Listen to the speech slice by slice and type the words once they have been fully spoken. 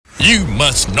You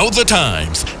must know the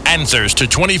times. Answers to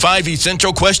 25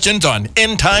 essential questions on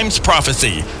end times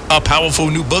prophecy. A powerful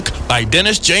new book by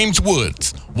Dennis James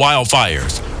Woods.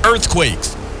 Wildfires,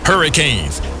 earthquakes,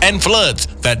 hurricanes, and floods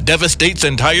that devastates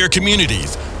entire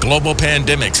communities. Global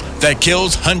pandemics that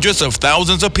kills hundreds of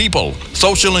thousands of people.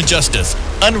 Social injustice,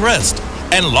 unrest,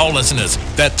 and lawlessness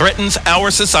that threatens our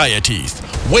societies.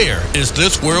 Where is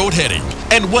this world heading?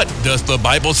 And what does the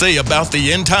Bible say about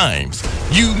the end times?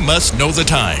 You Must Know the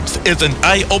Times is an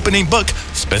eye-opening book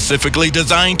specifically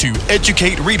designed to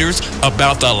educate readers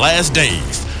about the last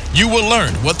days. You will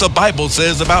learn what the Bible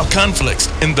says about conflicts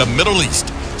in the Middle East,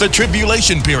 the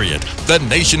tribulation period, the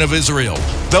nation of Israel,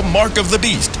 the mark of the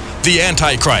beast, the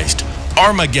Antichrist,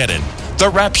 Armageddon, the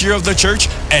rapture of the church,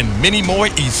 and many more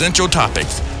essential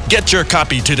topics. Get your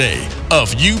copy today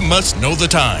of You Must Know the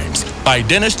Times by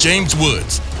Dennis James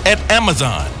Woods at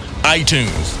Amazon,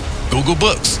 iTunes, Google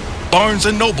Books, Barnes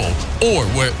 & Noble, or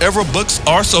wherever books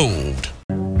are sold.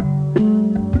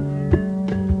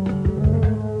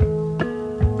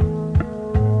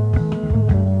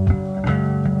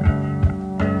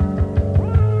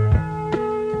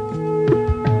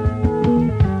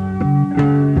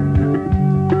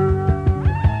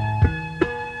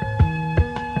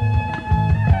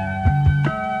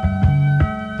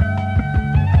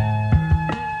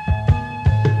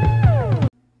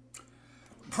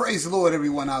 Praise the Lord,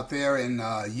 everyone out there in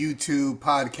YouTube,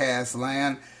 podcast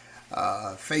land,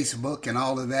 Facebook, and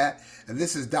all of that. And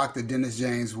this is Dr. Dennis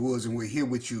James Woods, and we're here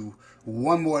with you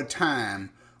one more time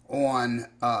on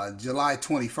July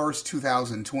 21st,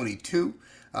 2022.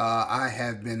 I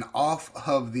have been off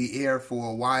of the air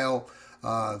for a while,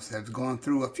 have gone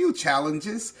through a few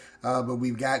challenges, but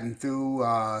we've gotten through.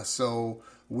 So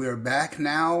we're back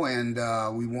now, and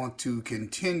we want to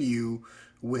continue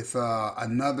with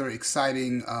another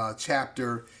exciting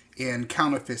chapter in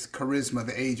Counterfeit Charisma,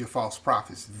 the Age of False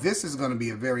Prophets. This is going to be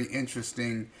a very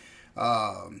interesting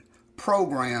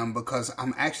program because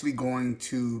I'm actually going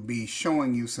to be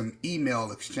showing you some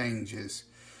email exchanges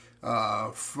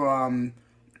from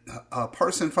a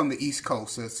person from the East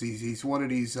Coast. He's one of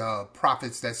these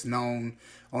prophets that's known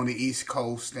on the East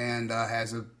Coast and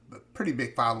has a pretty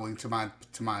big following to my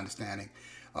understanding.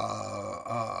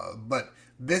 But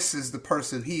this is the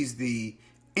person, he's the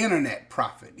internet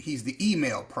prophet. He's the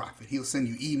email prophet. He'll send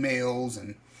you emails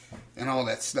and all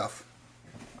that stuff.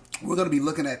 We're going to be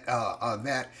looking at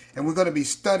that, and we're going to be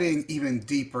studying even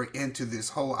deeper into this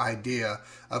whole idea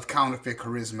of counterfeit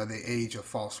charisma, the age of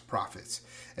false prophets.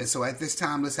 And so at this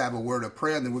time, let's have a word of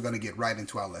prayer, and then we're going to get right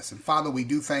into our lesson. Father, we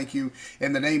do thank you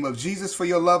in the name of Jesus for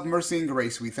your love, mercy, and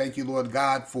grace. We thank you, Lord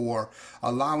God, for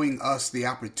allowing us the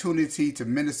opportunity to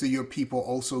minister your people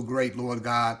oh so great, Lord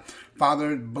God.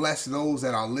 Father, bless those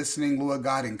that are listening, Lord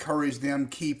God. Encourage them,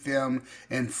 keep them,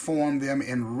 inform them,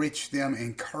 enrich them,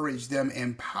 encourage them,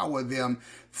 empower them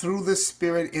through the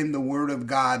Spirit in the Word of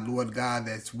God, Lord God,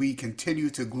 as we continue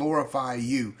to glorify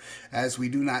you. As we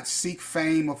do not seek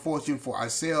fame or fortune for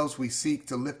ourselves, we seek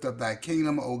to lift up thy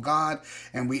kingdom, O God,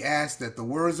 and we ask that the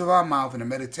words of our mouth and the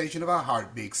meditation of our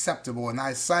heart be acceptable in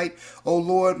thy sight, O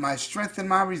Lord, my strength and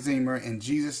my redeemer. In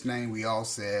Jesus' name we all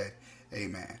said,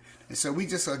 amen. And so we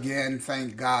just again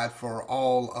thank God for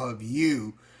all of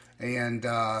you. And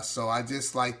so I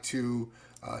just like to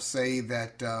say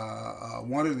that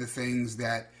one of the things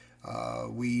that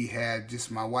we had, just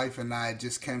my wife and I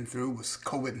just came through, was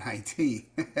COVID-19.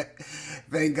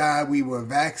 Thank God we were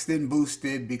vaxxed and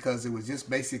boosted, because it was just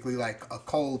basically like a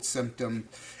cold symptom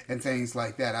and things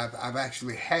like that. I've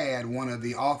actually had one of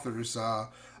the authors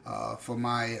for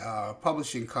my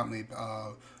publishing company,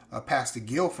 Pastor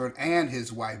Guilford, and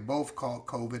his wife both caught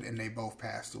COVID, and they both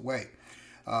passed away.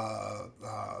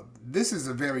 This is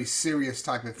a very serious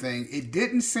type of thing. It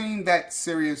didn't seem that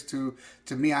serious to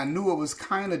me. I knew it was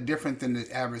kind of different than the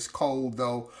average cold,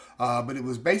 though, but it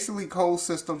was basically cold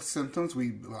symptoms.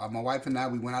 My wife and I,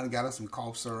 we went out and got us some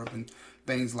cough syrup and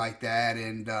things like that,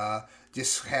 and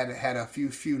just had a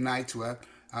few nights where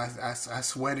I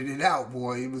sweated it out,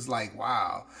 boy. It was like,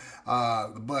 wow.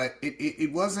 But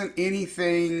it wasn't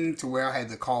anything to where I had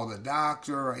to call the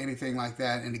doctor or anything like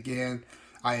that. And again,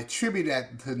 I attribute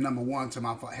that to, number one, to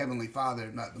my Heavenly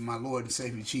Father, my Lord and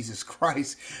Savior Jesus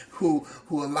Christ, who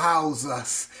allows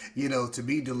us, to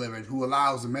be delivered, who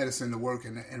allows the medicine to work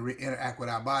and interact with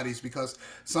our bodies, because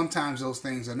sometimes those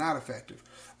things are not effective.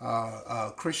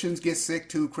 Christians get sick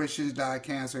too. Christians die of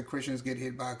cancer. Christians get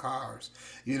hit by cars,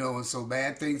 and so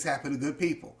bad things happen to good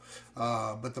people.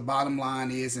 But the bottom line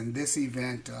is, in this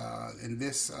event, in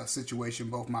this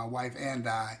situation, both my wife and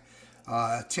I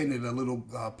attended a little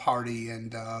party,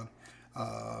 and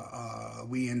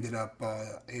we ended up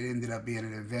it ended up being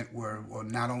an event where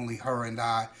not only her and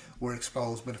I were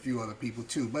exposed, but a few other people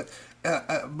too. But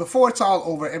before it's all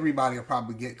over, everybody will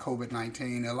probably get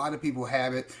COVID-19. A lot of people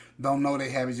have it, don't know they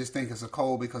have it, just think it's a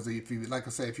cold, because if you, like I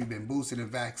say, if you've been boosted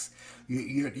and vaxxed,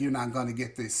 you're not going to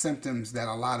get the symptoms that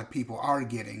a lot of people are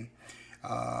getting.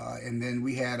 And then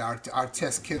we had our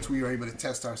test kits. We were able to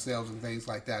test ourselves and things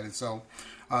like that. And so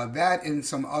that and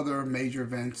some other major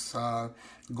events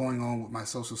going on with my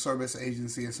social service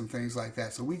agency and some things like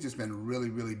that. So we've just been really,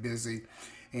 really busy.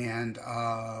 And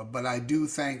but I do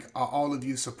thank all of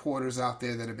you supporters out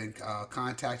there that have been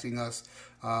contacting us.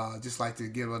 Just like to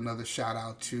give another shout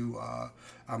out to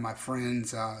my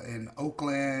friends in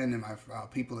Oakland and my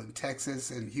people in Texas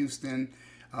and Houston,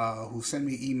 who send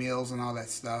me emails and all that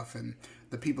stuff, and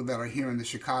the people that are here in the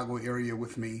Chicago area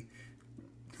with me,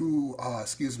 who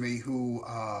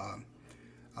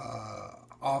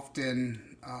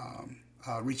often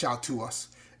reach out to us.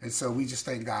 And so we just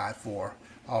thank God for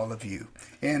all of you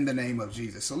in the name of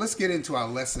Jesus. So let's get into our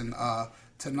lesson.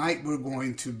 Tonight we're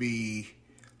going to be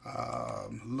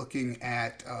looking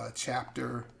at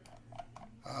chapter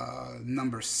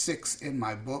number 6 in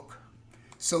my book.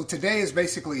 So today is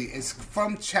basically, it's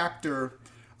from chapter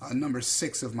number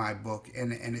 6 of my book,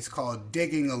 and it's called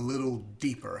Digging a Little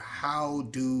Deeper. How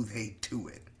do they do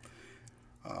it?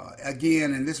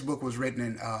 Again, and this book was written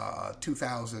in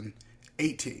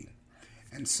 2018.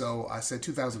 And so I said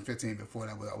 2015 before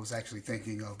that. I was actually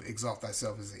thinking of Exalt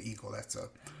Thyself as an Eagle. That's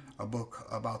a book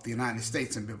about the United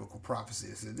States and biblical prophecy.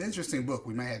 It's an interesting book.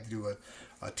 We might have to do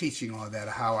a teaching on that,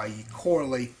 how I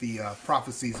correlate the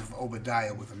prophecies of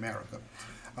Obadiah with America.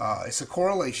 It's a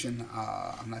correlation.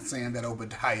 I'm not saying that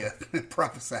Obadiah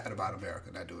prophesied about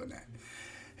America, not doing that.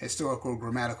 Historical,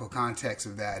 grammatical context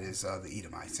of that is the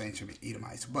Edomites, ancient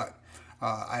Edomites. But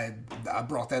I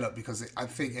brought that up because I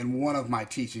think in one of my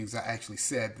teachings I actually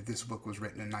said that this book was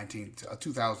written in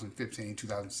 2015,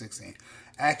 2016.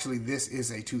 Actually, this is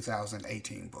a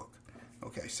 2018 book.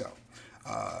 Okay, so,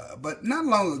 but not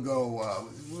long ago,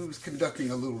 when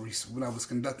I was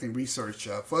conducting research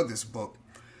for this book,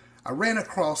 I ran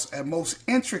across a most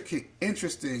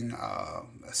interesting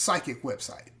psychic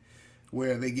website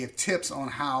where they give tips on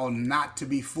how not to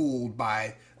be fooled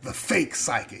by the fake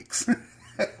psychics.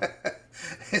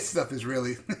 This stuff is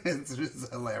really it's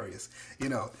hilarious, you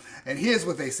know. And here's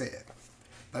what they said.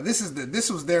 Now this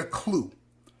was their clue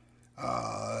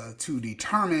to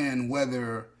determine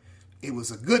whether it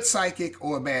was a good psychic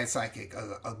or a bad psychic.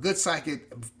 A good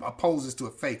psychic opposes to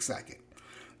a fake psychic.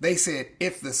 They said,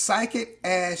 if the psychic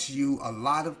asks you a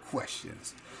lot of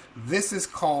questions, this is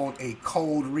called a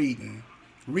cold reading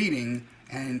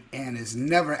and is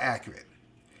never accurate.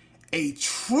 A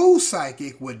true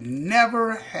psychic would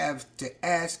never have to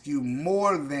ask you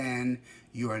more than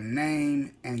your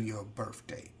name and your birth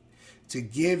date to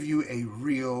give you a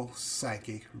real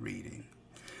psychic reading.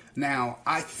 Now,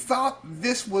 I thought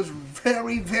this was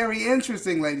very, very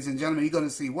interesting, ladies and gentlemen. You're going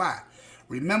to see why.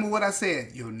 Remember what I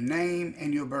said, your name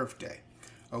and your birthday.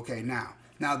 Okay, now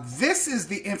this is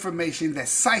the information that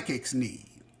psychics need.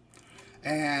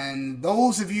 And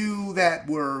those of you that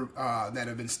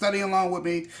have been studying along with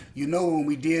me, you know when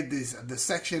we did the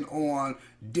section on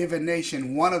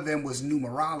divination, one of them was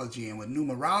numerology. And with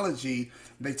numerology,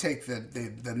 they take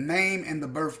the name and the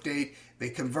birth date, they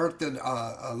convert the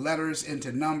letters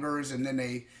into numbers, and then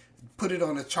they put it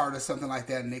on a chart or something like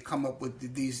that, and they come up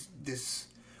with this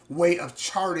way of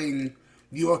charting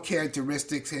your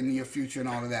characteristics and your future and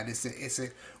all of that. It's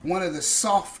one of the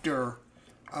softer,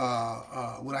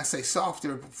 when I say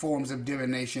softer forms of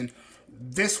divination.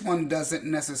 This one doesn't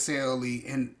necessarily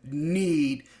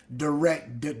need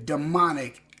direct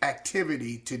demonic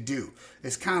activity to do.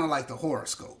 It's kind of like the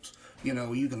horoscopes. You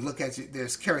know, you can look at it,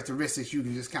 there's characteristics you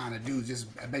can just kind of do just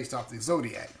based off the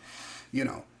zodiac. You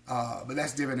know, but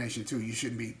that's divination too. You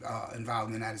shouldn't be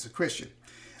involved in that as a Christian.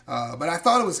 But I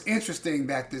thought it was interesting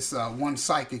that this one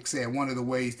psychic said one of the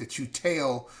ways that you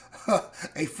tell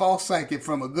a false psychic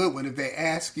from a good one, if they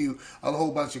ask you a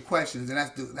whole bunch of questions, and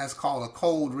that's called a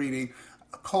cold reading.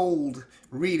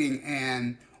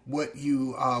 And what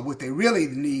they really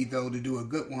need though to do a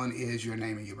good one is your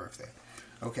name and your birthday.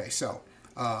 Okay, so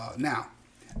now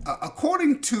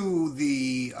according to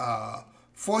the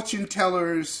Fortune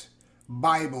Teller's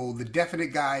Bible, the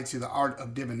Definite Guide to the Art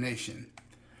of Divination,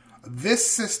 this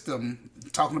system,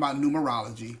 talking about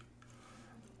numerology,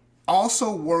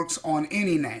 also works on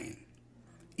any name,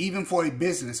 even for a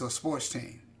business or sports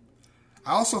team.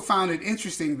 I also found it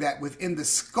interesting that within the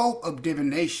scope of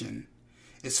divination,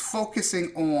 it's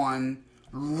focusing on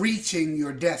reaching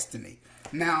your destiny.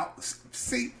 Now,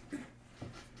 see,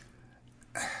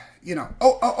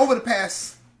 over the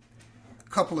past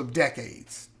couple of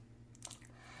decades,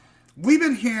 we've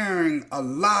been hearing a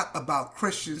lot about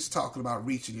Christians talking about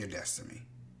reaching your destiny.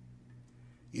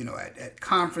 At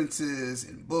conferences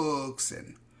and books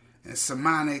and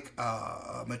sermonic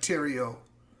material,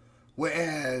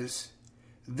 whereas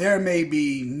there may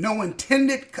be no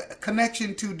intended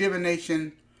connection to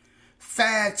divination.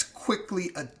 Fads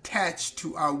quickly attach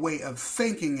to our way of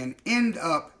thinking and end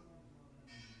up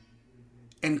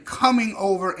and coming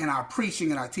over in our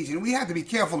preaching and our teaching. And we have to be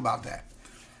careful about that.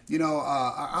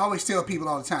 I always tell people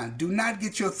all the time, do not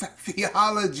get your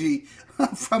theology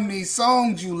from these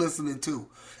songs you listening to,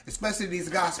 especially these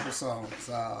gospel songs.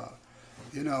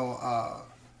 You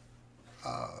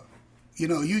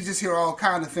just hear all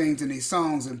kind of things in these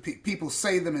songs, and people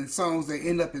say them in songs. They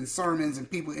end up in sermons,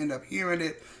 and people end up hearing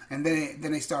it, and then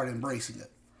they start embracing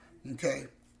it. Okay?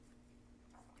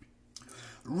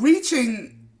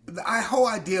 The whole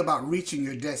idea about reaching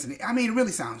your destiny, it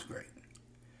really sounds great.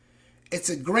 It's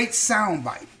a great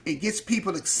soundbite. It gets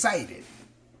people excited.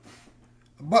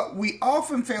 But we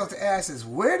often fail to ask is,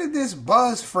 where did this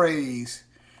buzz phrase,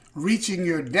 reaching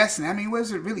your destiny, where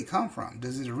does it really come from?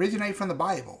 Does it originate from the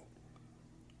Bible?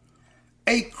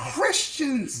 A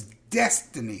Christian's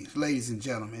destiny, ladies and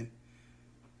gentlemen,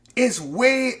 is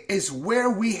where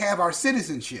we have our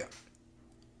citizenship.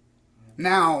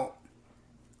 Now,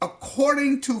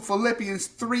 according to Philippians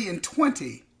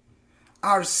 3:20,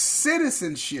 our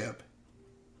citizenship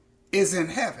is in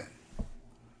heaven.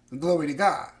 Glory to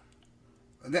God.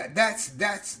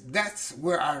 That's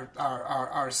where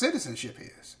our citizenship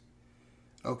is.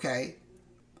 Okay.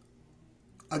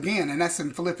 Again, and that's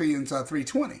in Philippians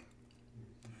 3:20.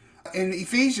 In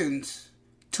Ephesians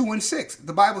 2:6,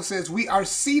 the Bible says we are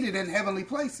seated in heavenly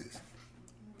places.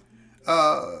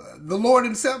 The Lord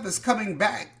himself is coming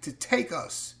back to take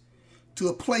us to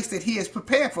a place that he has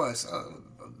prepared for us.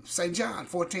 St. John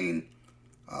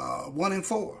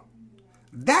 14:1-4.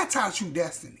 That's our true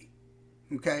destiny.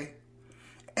 Okay?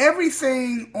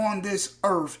 Everything on this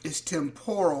earth is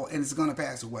temporal and it's going to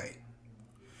pass away.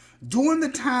 During the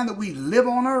time that we live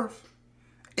on earth,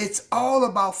 it's all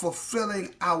about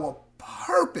fulfilling our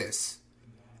purpose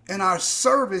and our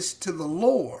service to the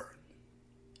Lord.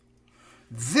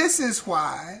 This is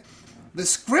why the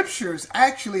scriptures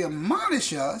actually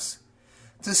admonish us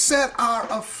to set our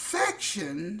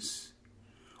affections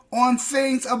on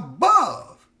things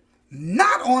above,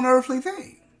 not on earthly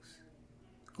things.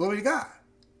 Glory to God.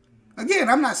 Again,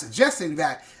 I'm not suggesting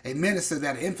that a minister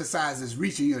that emphasizes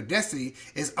reaching your destiny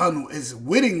is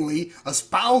wittingly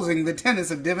espousing the tenets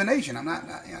of divination. I'm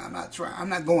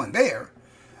not going there.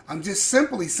 I'm just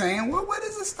simply saying, well, where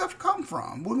does this stuff come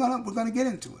from? We're gonna get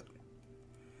into it.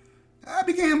 I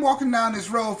began walking down this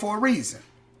road for a reason.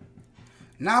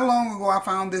 Not long ago, I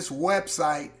found this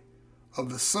website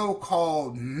of the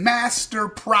so-called master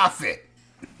prophet.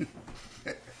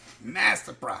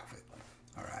 Master prophet.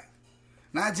 All right.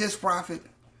 Not just prophet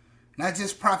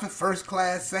first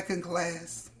class, second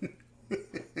class.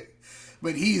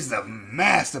 But he's the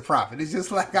master prophet. It's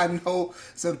just like I know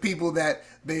some people that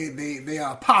they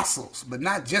are apostles, but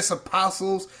not just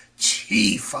apostles,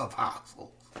 chief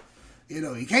apostles.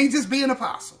 You can't just be an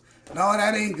apostle. No,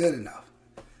 that ain't good enough.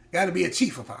 Got to be a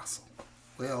chief apostle.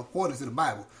 Well, according to the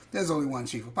Bible, there's only one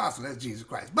chief apostle. That's Jesus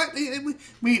Christ. But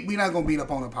we're not going to beat up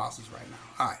on apostles right now.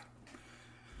 All right.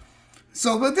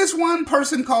 So, but this one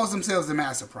person calls themselves the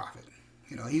master prophet.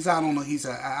 He's out on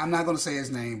I'm not going to say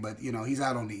his name, but, he's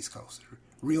out on the East Coast.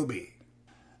 Real big.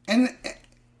 And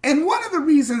one of the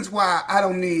reasons why I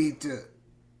don't need to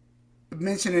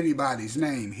mention anybody's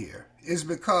name here is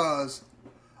because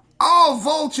all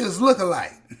vultures look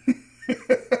alike.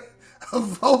 A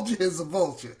vulture is a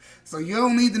vulture. So you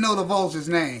don't need to know the vulture's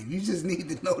name. You just need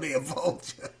to know they're a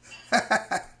vulture.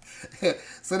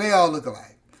 So they all look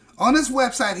alike. On this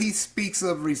website, he speaks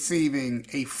of receiving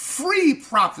a free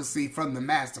prophecy from the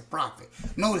master prophet.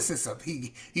 Notice this, you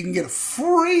can get a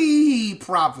free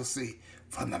prophecy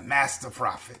from the master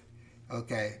prophet.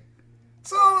 Okay?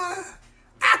 So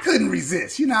I couldn't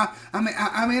resist.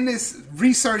 I'm in this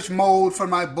research mode for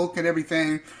my book and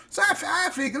everything. So I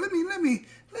figured, let me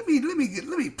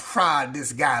prod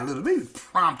this guy a little. Let me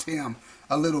prompt him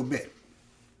a little bit.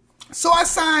 So I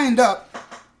signed up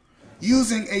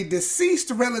using a deceased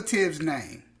relative's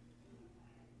name.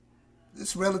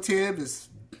 This relative is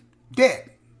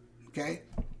dead. Okay?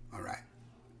 All right.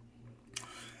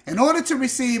 In order to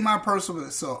receive my personal,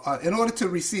 because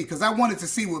I wanted to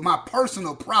see what my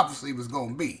personal prophecy was going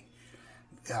to be,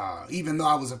 even though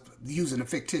I was using a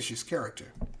fictitious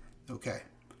character. Okay?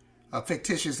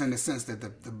 Fictitious in the sense that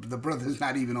the brother is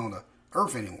not even on the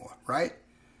earth anymore, right?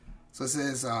 So it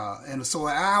says, and so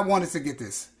I wanted to get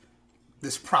this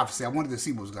prophecy. I wanted to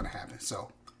see what was going to happen.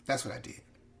 So that's what I did.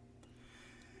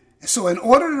 So in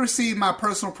order to receive my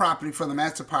personal property from the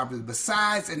master property,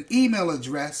 besides an email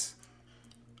address,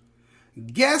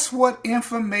 guess what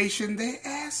information they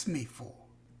asked me for?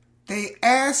 They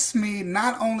asked me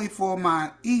not only for my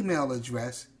email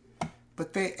address,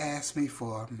 but they asked me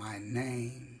for my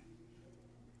name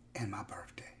and my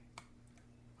birthday.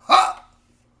 Huh!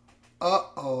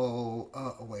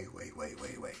 Wait.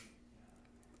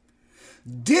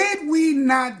 Did we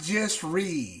not just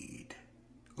read,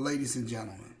 ladies and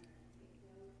gentlemen,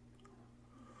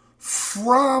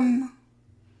 from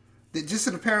just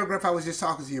in the paragraph I was just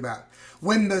talking to you about,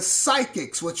 when the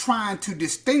psychics were trying to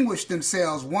distinguish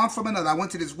themselves one from another? I went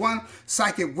to this one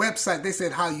psychic website. They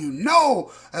said, how you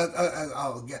know,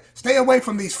 stay away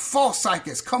from these false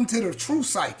psychics. Come to the true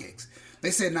psychics. They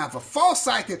said, now, if a false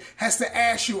psychic has to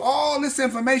ask you all this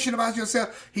information about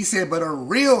yourself, he said, but a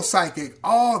real psychic,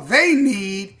 all they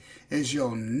need is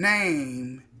your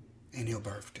name and your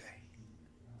birthday.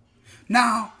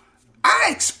 Now, I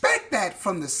expect that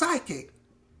from the psychic,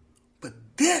 but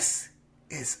this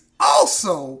is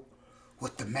also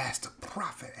what the master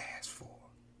prophet asked for.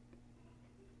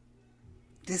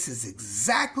 This is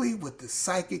exactly what the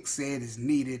psychic said is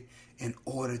needed in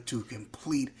order to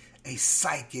complete a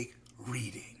psychic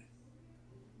reading.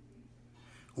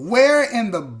 Where in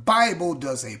the Bible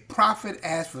does a prophet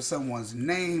ask for someone's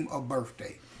name or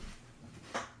birthday?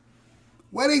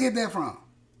 Where did they get that from?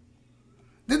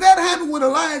 Did that happen with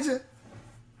Elijah?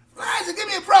 Elijah, give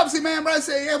me a prophecy, man. But I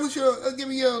say, yeah, what's your, give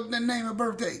me your name and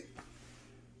birthday.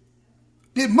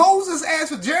 Did Moses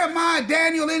ask for Jeremiah,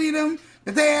 Daniel, any of them?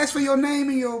 Did they ask for your name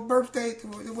and your birthday?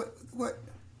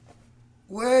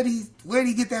 Where did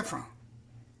he get that from?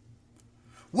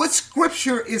 What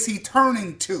scripture is he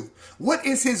turning to? What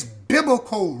is his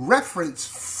biblical reference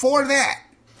for that?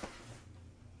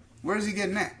 Where is he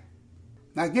getting that?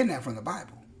 Not getting that from the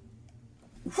Bible.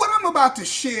 What I'm about to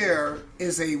share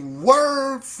is a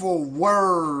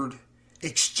word-for-word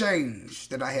exchange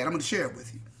that I had. I'm going to share it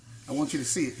with you. I want you to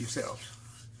see it yourselves.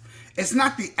 It's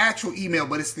not the actual email,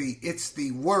 but it's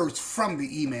the words from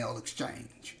the email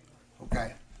exchange.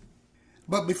 Okay?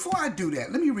 But before I do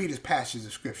that, let me read this passage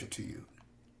of scripture to you.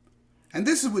 And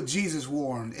this is what Jesus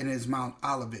warned in his Mount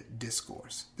Olivet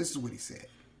discourse. This is what he said.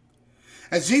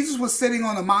 As Jesus was sitting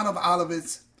on the Mount of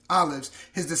Olives,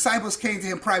 his disciples came to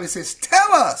him privately and says,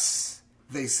 tell us,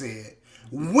 they said,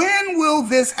 when will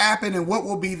this happen and what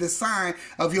will be the sign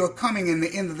of your coming in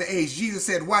the end of the age? Jesus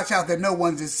said, watch out that no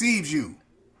one deceives you.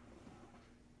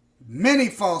 Many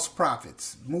false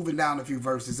prophets, moving down a few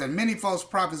verses, and many false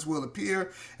prophets will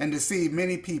appear and deceive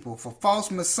many people. For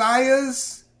false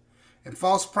messiahs and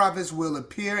false prophets will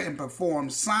appear and perform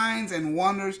signs and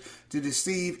wonders to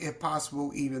deceive, if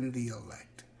possible, even the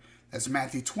elect. That's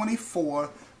Matthew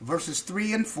 24, verses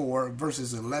 3 and 4,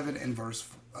 verses 11 and verse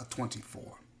 24.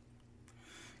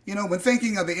 You know, when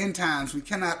thinking of the end times, we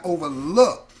cannot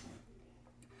overlook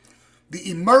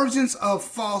the emergence of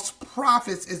false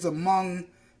prophets is among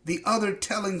the other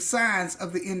telling signs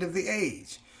of the end of the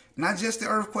age. Not just the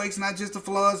earthquakes, not just the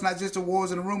floods, not just the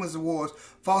wars and the rumors of wars.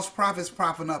 False prophets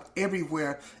popping up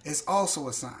everywhere is also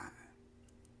a sign.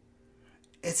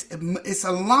 It's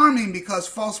alarming because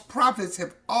false prophets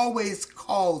have always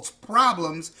caused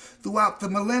problems throughout the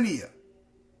millennia.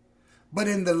 But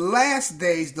in the last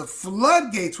days, the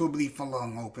floodgates will be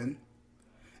flung open,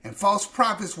 and false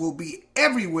prophets will be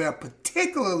everywhere,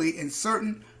 particularly in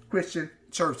certain Christian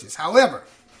churches. However,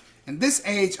 in this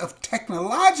age of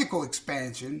technological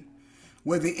expansion,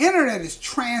 where the internet has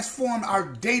transformed our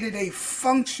day-to-day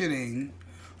functioning,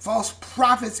 false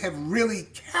prophets have really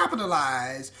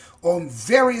capitalized on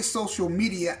various social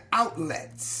media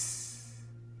outlets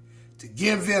to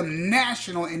give them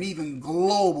national and even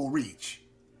global reach.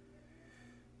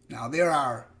 Now, there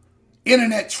are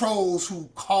internet trolls who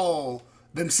call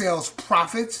themselves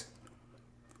prophets,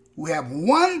 who have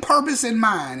one purpose in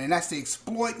mind, and that's to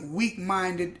exploit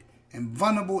weak-minded and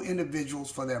vulnerable individuals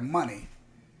for their money,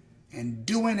 and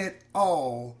doing it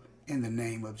all in the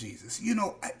name of Jesus. You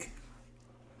know,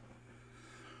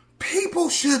 people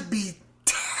should be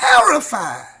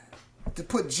terrified to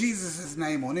put Jesus'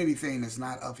 name on anything that's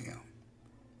not of him.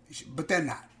 But they're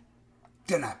not.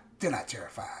 They're not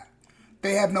terrified.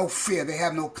 They have no fear. They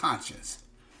have no conscience.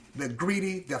 They're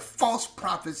greedy. They're false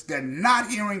prophets. They're not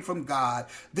hearing from God.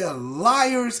 They're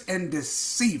liars and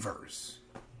deceivers.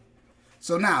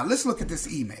 So now, let's look at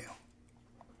this email.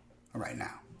 All right,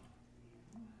 now.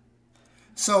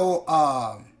 So,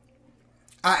 I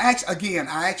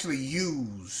actually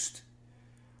used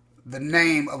the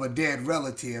name of a dead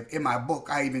relative. In my book,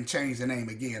 I even changed the name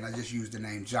again. I just used the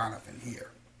name Jonathan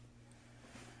here.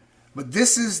 But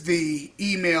this is the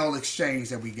email exchange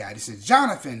that we got. It says,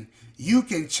 Jonathan, you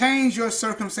can change your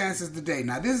circumstances today.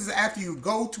 Now, this is after you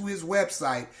go to his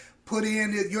website, put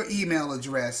in your email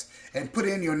address, and put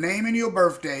in your name and your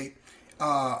birthday.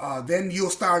 Then you'll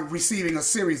start receiving a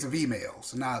series of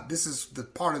emails. Now, this is the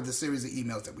part of the series of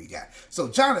emails that we got. So,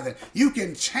 Jonathan, you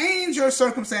can change your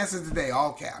circumstances today.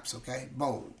 All caps, okay?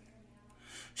 Bold.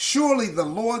 Surely the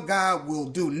Lord God will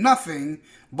do nothing,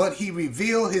 but he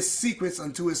revealed his secrets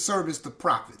unto his servants, the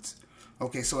prophets.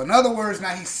 Okay, so in other words,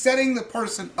 now he's setting the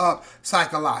person up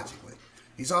psychologically.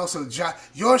 He's also,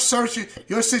 your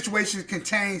situation can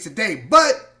change today,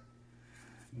 but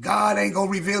God ain't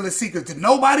going to reveal his secret to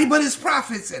nobody but his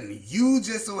prophets, and you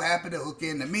just so happen to hook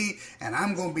into me, and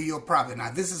I'm going to be your prophet.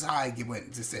 Now, this is how I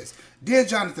went. It says, Dear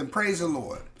Jonathan, praise the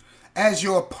Lord. As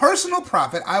your personal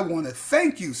prophet, I want to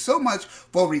thank you so much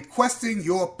for requesting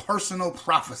your personal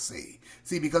prophecy.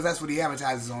 See, because that's what he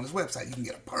advertises on his website. You can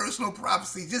get a personal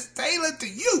prophecy just tailored to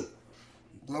you.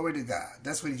 Glory to God.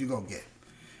 That's what you're going to get.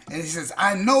 And he says,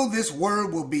 I know this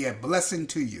word will be a blessing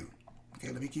to you.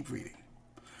 Okay, let me keep reading.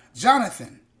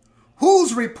 Jonathan,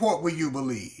 whose report will you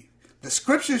believe? The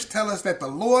scriptures tell us that the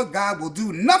Lord God will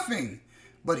do nothing,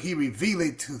 but he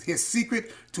revealed to his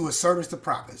secret to his servants, the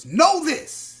prophets. Know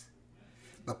this.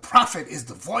 The prophet is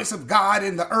the voice of God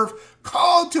in the earth,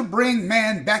 called to bring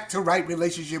man back to right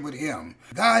relationship with him.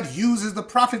 God uses the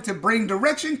prophet to bring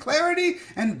direction, clarity,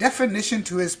 and definition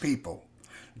to his people.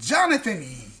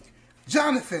 Jonathan,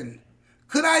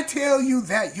 could I tell you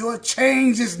that your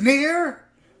change is near?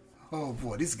 Oh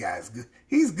boy, this guy's good.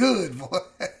 He's good, boy.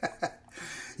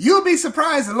 You'll be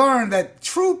surprised to learn that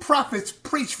true prophets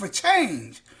preach for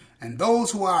change. And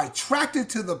those who are attracted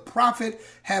to the prophet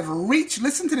have reached,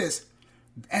 listen to this,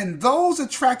 and those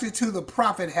attracted to the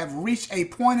prophet have reached a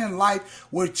point in life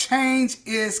where change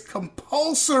is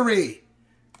compulsory.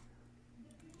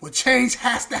 Where change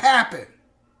has to happen.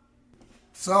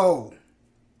 So,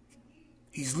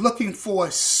 he's looking for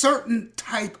a certain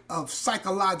type of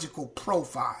psychological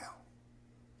profile.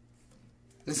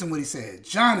 Listen what he said.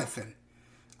 Jonathan,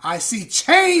 I see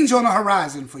change on the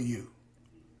horizon for you.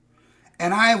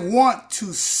 And I want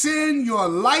to send your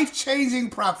life-changing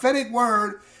prophetic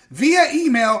word via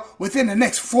email within the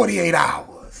next 48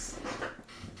 hours.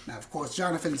 Now, of course,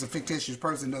 Jonathan is a fictitious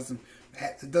person,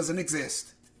 doesn't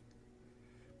exist.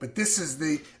 But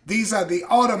these are the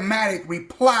automatic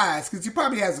replies, because he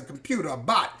probably has a computer, a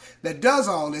bot that does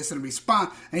all this and respond,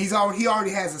 and he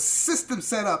already has a system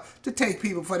set up to take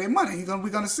people for their money. We're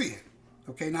going to see it.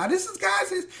 Okay, now this is,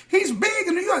 guys, he's big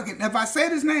in New York. And if I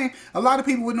said his name, a lot of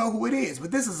people would know who it is.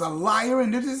 But this is a liar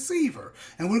and a deceiver.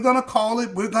 And we're going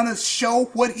to show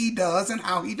what he does and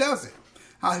how he does it.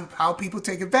 How people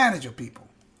take advantage of people.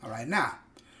 All right, now.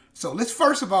 So let's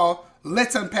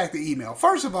unpack the email.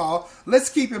 First of all, let's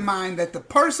keep in mind that the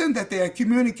person that they're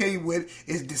communicating with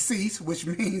is deceased, which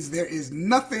means there is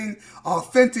nothing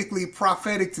authentically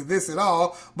prophetic to this at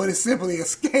all, but it's simply a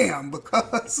scam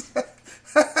because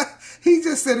he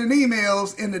just sending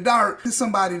emails in the dark to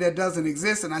somebody that doesn't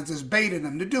exist, and I just baited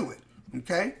him to do it.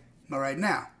 Okay? All right,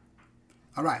 now.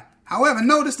 All right. However,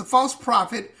 notice the false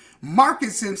prophet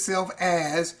markets himself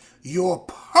as your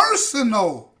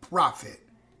personal prophet.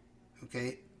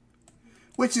 Okay?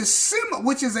 Which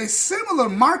is a similar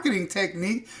marketing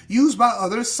technique used by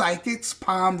other psychics,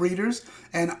 palm readers,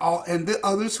 and the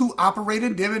others who operate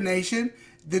in divination,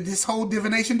 this whole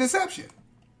divination deception.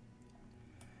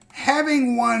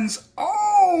 Having one's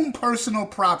own personal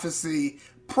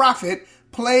prophet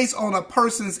plays on a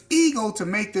person's ego to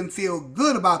make them feel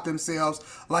good about themselves,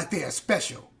 like they are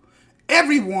special.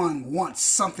 Everyone wants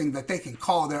something that they can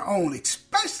call their own,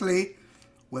 especially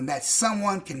when that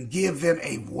someone can give them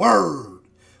a word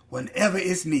whenever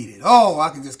it's needed. Oh, I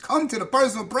can just come to the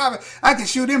personal prophet. I can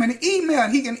shoot him an email,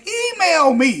 and he can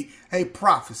email me a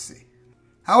prophecy.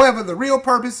 However, the real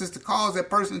purpose is to cause that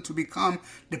person to become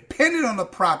dependent on the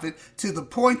prophet to the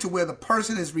point to where the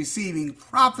person is receiving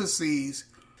prophecies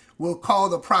will call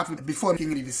the prophet before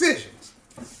making any decisions.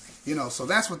 So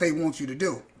that's what they want you to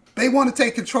do. They want to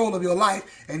take control of your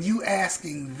life, and you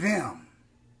asking them,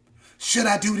 should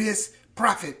I do this?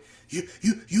 Prophet,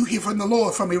 you hear from the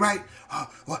Lord from me, right?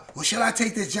 Well, should I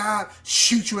take this job?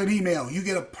 Shoot you an email. You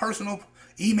get a personal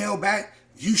email back.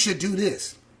 You should do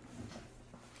this.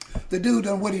 The dude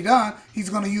done what he done. He's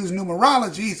going to use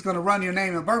numerology. He's going to run your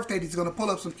name and birth date. He's going to pull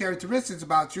up some characteristics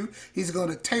about you. He's going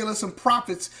to tailor some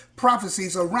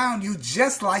prophecies around you,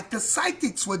 just like the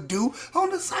psychics would do on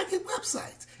the psychic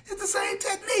websites. It's the same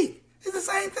technique. It's the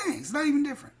same thing. It's not even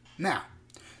different. Now,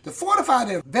 To fortify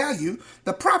their value,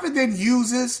 the prophet then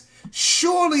uses,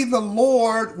 surely the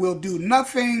Lord will do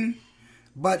nothing,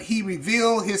 but he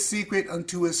reveal his secret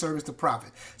unto his servants the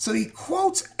prophet. So he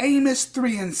quotes Amos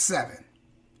 3:7.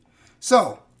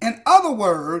 So, in other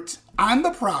words, I'm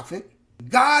the prophet.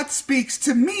 God speaks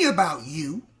to me about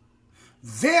you.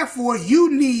 Therefore,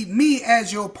 you need me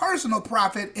as your personal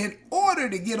prophet in order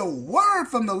to get a word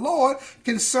from the Lord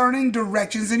concerning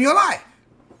directions in your life.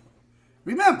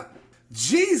 Remember,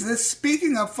 Jesus,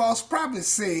 speaking of false prophets,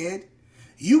 said,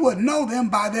 you will know them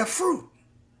by their fruit.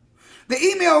 The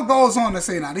email goes on to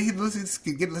say, now, let's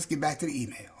get back to the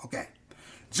email. Okay.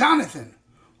 Jonathan,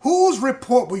 whose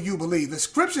report will you believe? The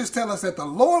scriptures tell us that the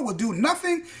Lord will do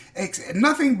nothing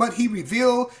but he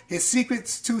reveal his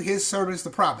secrets to his servants, the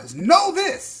prophets. Know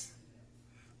this.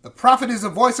 The prophet is the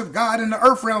voice of God in the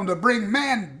earth realm to bring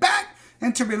man back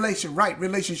into right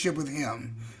relationship with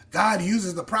him. God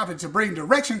uses the prophet to bring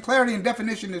direction, clarity, and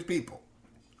definition to his people.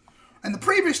 In the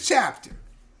previous chapter,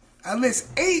 I list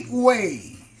 8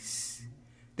 ways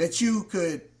that you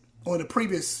could, or the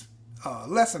previous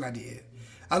lesson I did,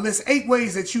 I list 8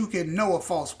 ways that you can know a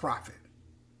false prophet.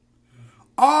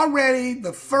 Already, in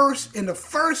the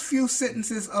first few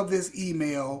sentences of this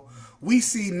email, we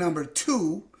see number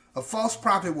 2, a false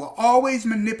prophet will always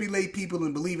manipulate people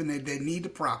in believing that they need the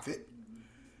prophet.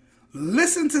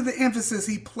 Listen to the emphasis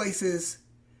he places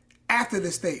after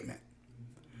the statement.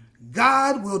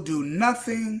 God will do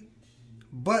nothing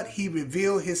but he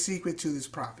reveal his secret to his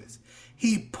prophets.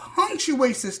 He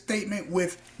punctuates the statement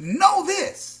with, know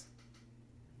this.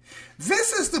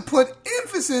 This is to put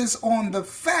emphasis on the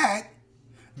fact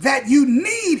that you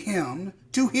need him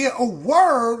to hear a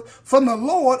word from the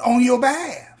Lord on your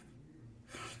behalf.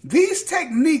 These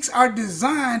techniques are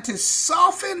designed to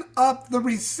soften up the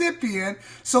recipient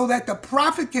so that the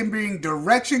prophet can bring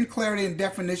direction, clarity, and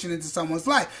definition into someone's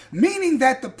life. Meaning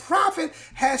that the prophet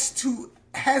has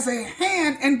a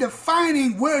hand in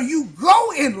defining where you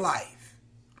go in life,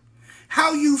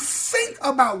 how you think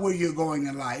about where you're going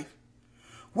in life,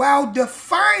 while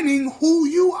defining who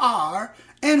you are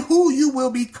and who you will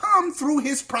become through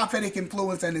his prophetic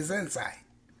influence and his insight.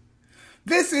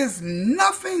 This is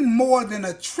nothing more than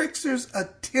a trickster's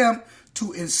attempt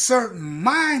to insert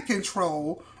mind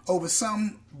control over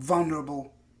some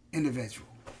vulnerable individual.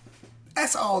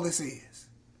 That's all this is.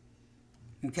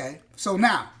 Okay? So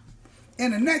now, in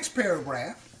the next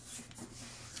paragraph,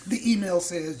 the email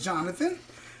says, Jonathan,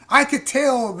 I could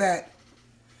tell that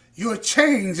your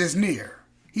change is near.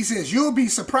 He says, you'll be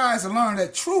surprised to learn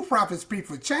that true prophets speak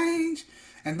for change,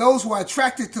 and those who are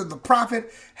attracted to the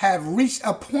prophet have reached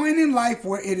a point in life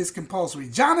where it is compulsory.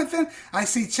 Jonathan, I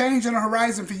see change on the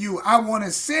horizon for you. I want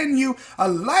to send you a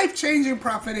life-changing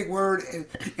prophetic word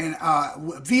and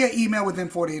via email within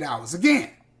 48 hours.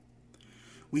 Again,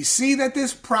 we see that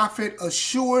this prophet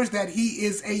assures that he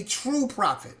is a true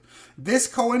prophet. This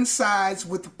coincides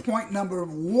with the point number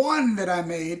 1 that I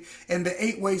made in the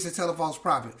 8 ways to tell a false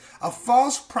prophet. A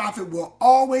false prophet will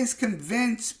always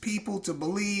convince people to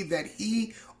believe that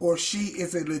he or she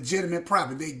is a legitimate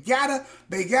prophet. They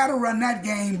gotta run that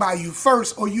game by you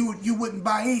first, or you wouldn't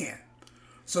buy in.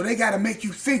 So they gotta make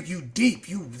you think you deep,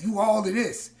 you all of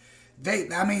this. They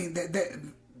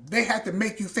have to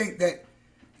make you think that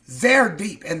they're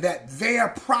deep and that their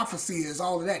prophecy is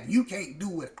all of that. You can't do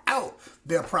without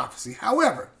their prophecy.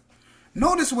 However,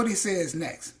 notice what he says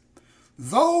next.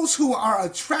 Those who are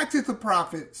attracted to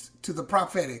the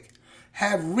prophetic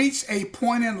have reached a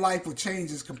point in life where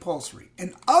change is compulsory.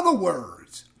 In other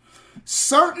words,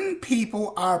 certain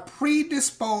people are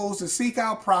predisposed to seek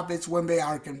out prophets when they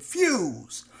are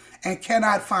confused and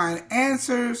cannot find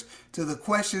answers to the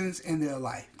questions in their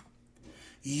life.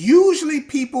 Usually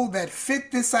people that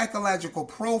fit this psychological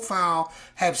profile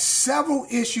have several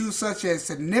issues such as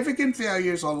significant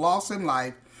failures or loss in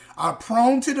life, are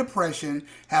prone to depression,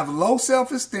 have low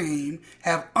self-esteem,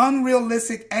 have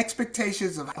unrealistic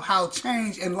expectations of how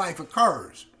change in life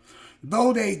occurs.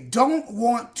 Though they don't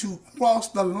want to cross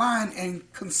the line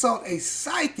and consult a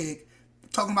psychic,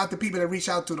 talking about the people that reach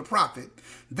out to the prophet,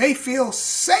 they feel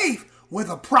safe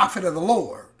with a prophet of the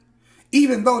Lord.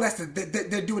 Even though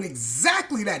they're doing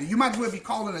exactly that. You might as well be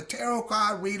calling a tarot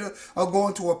card reader or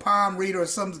going to a palm reader or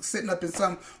sitting up in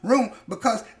some room,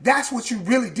 because that's what you're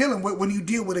really dealing with when you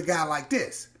deal with a guy like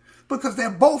this. Because they're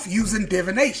both using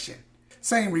divination.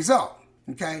 Same result.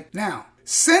 Okay? Now,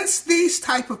 since these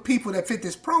type of people that fit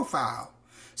this profile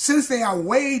Since they are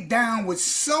weighed down with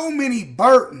so many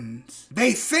burdens,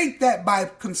 they think that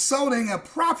by consulting a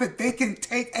prophet, they can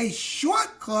take a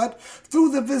shortcut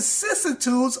through the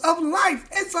vicissitudes of life.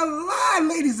 It's a lie,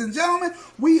 ladies and gentlemen.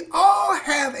 We all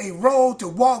have a road to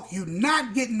walk. You're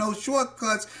not getting no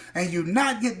shortcuts, and you're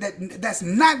not getting that. That's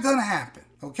not going to happen,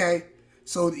 okay?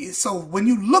 So when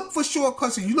you look for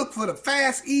shortcuts and you look for the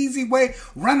fast, easy way,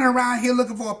 running around here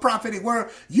looking for a prophetic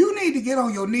word, you need to get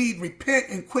on your knees, repent,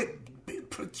 and quit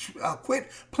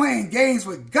playing games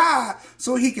with God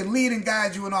so he can lead and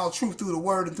guide you in all truth through the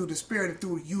word and through the spirit and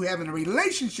through you having a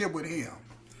relationship with him.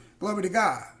 Glory to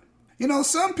God. You know,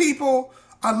 some people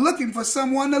are looking for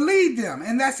someone to lead them,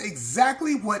 and that's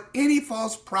exactly what any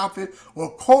false prophet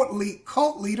or cult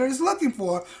leader is looking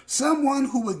for, someone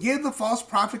who would give the false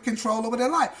prophet control over their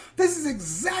life. This is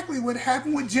exactly what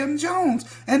happened with Jim Jones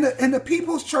and the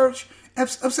People's Church of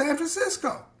San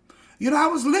Francisco. You know, I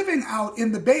was living out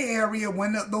in the Bay Area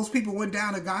when those people went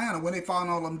down to Guyana, when they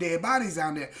found all them dead bodies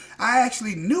down there. I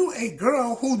actually knew a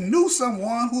girl who knew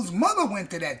someone whose mother went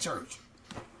to that church.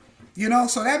 You know,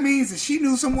 so that means that she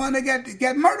knew someone that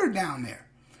got murdered down there.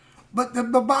 But the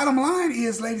bottom line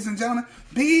is, ladies and gentlemen,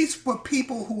 these were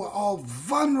people who were all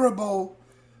vulnerable,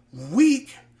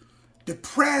 weak,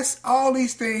 depressed, all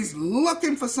these things,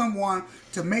 looking for someone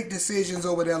to make decisions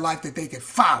over their life that they could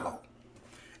follow.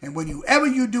 And whenever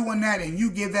you're doing that and you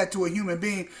give that to a human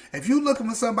being, if you're looking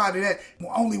for somebody that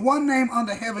only one name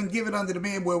under heaven, give it unto the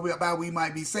man whereby we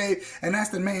might be saved, and that's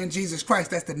the man Jesus Christ.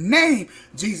 That's the name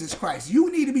Jesus Christ.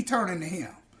 You need to be turning to him.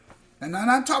 And I'm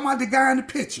not talking about the guy in the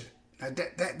picture.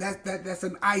 That's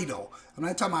an idol.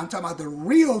 I'm talking about the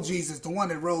real Jesus, the one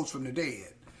that rose from the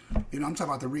dead. You know, I'm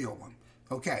talking about the real one.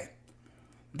 Okay.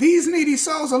 These needy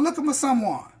souls are looking for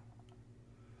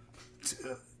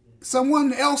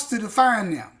someone else to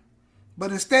define them.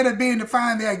 But instead of being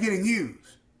defined, they are getting used.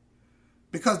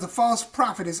 Because the false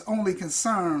prophet is only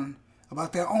concerned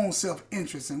about their own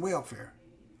self-interest and welfare.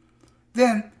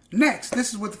 Then, next,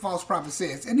 this is what the false prophet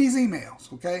says in these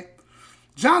emails, okay?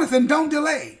 Jonathan, don't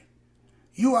delay.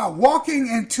 You are walking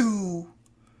into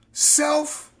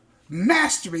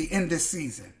self-mastery in this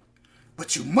season.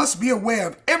 But you must be aware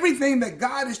of everything that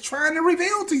God is trying to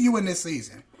reveal to you in this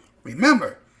season.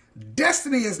 Remember,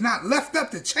 destiny is not left up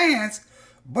to chance,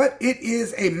 but it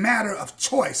is a matter of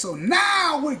choice. So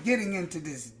now we're getting into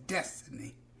this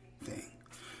destiny thing.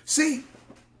 See,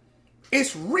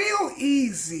 it's real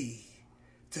easy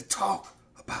to talk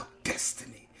about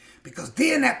destiny because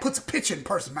then that puts a picture in a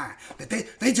person's mind that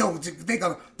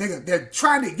they're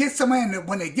trying to get somewhere, and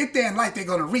when they get there in life, they're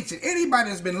going to reach it. Anybody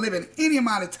that's been living any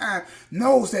amount of time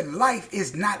knows that life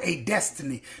is not a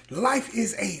destiny. Life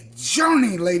is a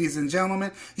journey, ladies and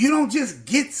gentlemen. You don't just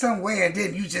get somewhere and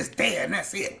then you just there and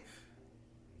that's it.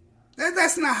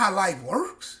 That's not how life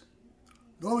works.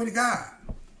 Glory to God.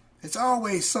 It's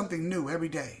always something new every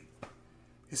day.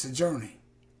 It's a journey.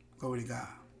 Glory to God.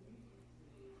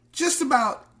 Just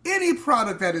about any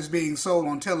product that is being sold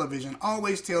on television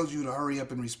always tells you to hurry up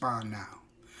and respond now.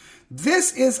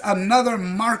 This is another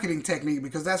marketing technique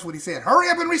because that's what he said.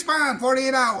 Hurry up and respond,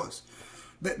 48 hours.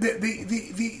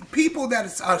 The people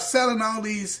that are selling all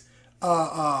these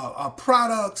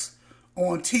products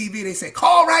on TV, they say,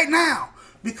 call right now.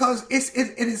 Because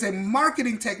it is a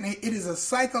marketing technique. It is a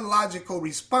psychological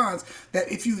response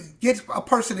that if you get a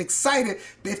person excited,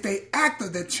 if they act,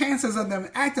 the chances of them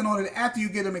acting on it after you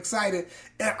get them excited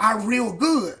are real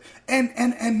good.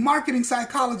 And marketing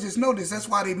psychologists know this. That's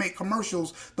why they make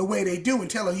commercials the way they do and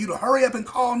telling you to hurry up and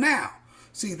call now.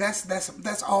 See,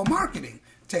 that's all marketing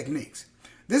techniques.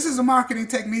 This is a marketing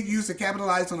technique used to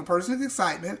capitalize on a person's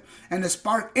excitement and to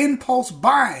spark impulse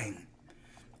buying.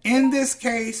 In this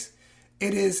case,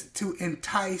 it is to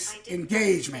entice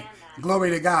engagement.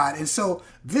 Glory to God. And so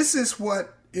this is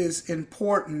what is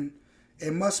important.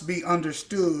 It must be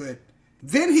understood.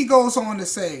 Then he goes on to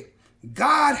say,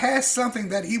 God has something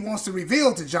that he wants to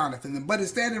reveal to Jonathan. But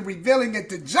instead of revealing it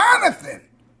to Jonathan,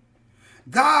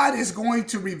 God is going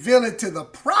to reveal it to the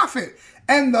prophet.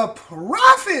 And the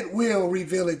prophet will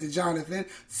reveal it to Jonathan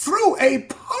through a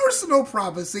personal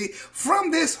prophecy from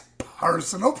this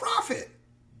personal prophet.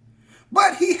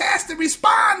 But he has to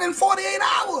respond in 48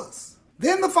 hours.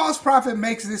 Then the false prophet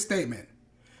makes this statement.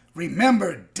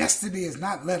 Remember, destiny is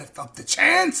not left up to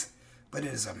chance, but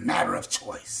it is a matter of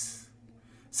choice.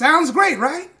 Sounds great,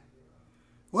 right?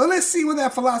 Well, let's see where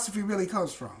that philosophy really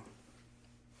comes from.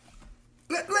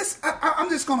 I'm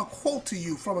just going to quote to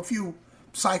you from a few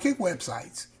psychic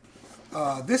websites.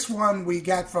 This one we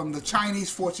got from the Chinese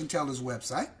fortune teller's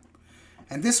website.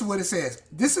 And this is what it says.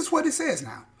 This is what it says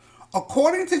now.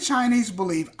 According to Chinese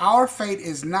belief, our fate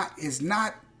is not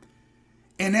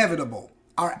inevitable.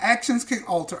 Our actions can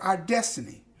alter our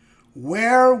destiny.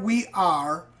 Where we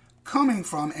are coming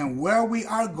from and where we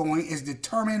are going is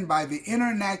determined by the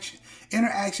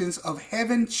interactions of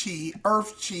heaven chi,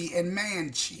 earth chi, and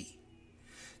man chi.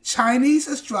 Chinese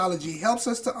astrology helps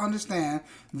us to understand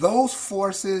those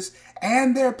forces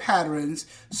and their patterns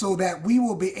so that we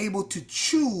will be able to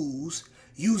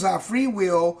use our free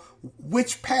will,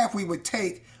 which path we would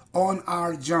take on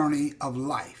our journey of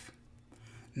life.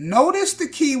 Notice the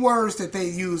key words that they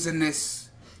use in this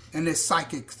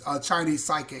psychic Chinese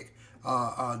psychic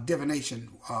divination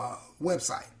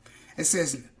website. It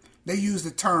says they use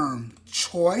the term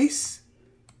choice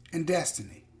and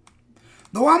destiny.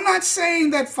 Though I'm not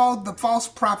saying that the false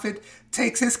prophet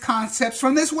takes his concepts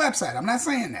from this website. I'm not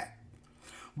saying that.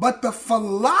 But the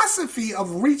philosophy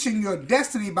of reaching your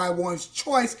destiny by one's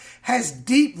choice has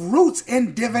deep roots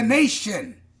in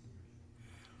divination.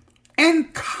 In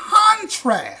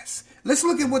contrast, let's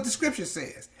look at what the scripture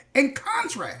says. In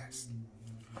contrast,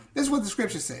 this is what the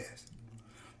scripture says.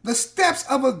 The steps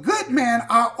of a good man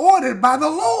are ordered by the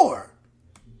Lord.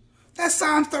 That's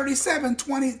Psalm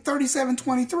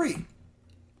 37:23.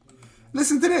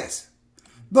 Listen to this.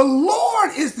 The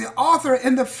Lord is the author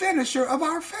and the finisher of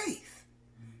our faith.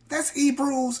 That's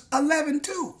Hebrews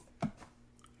 11:2.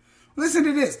 Listen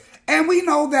to this. And we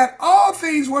know that all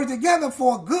things work together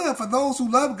for good for those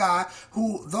who love God,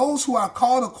 those who are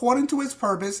called according to his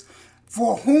purpose,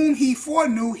 for whom he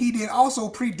foreknew, he did also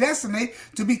predestinate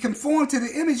to be conformed to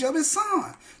the image of his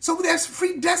son. So that's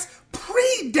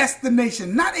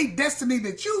predestination, not a destiny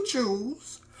that you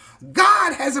choose.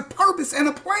 God has a purpose and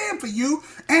a plan for you,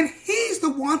 and he's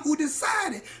the one who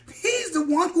decided. He's the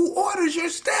one who orders your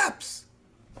steps.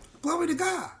 Glory to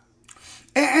God.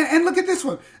 And look at this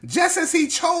one. Just as he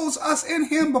chose us in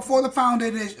him before the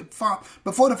foundation of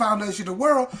the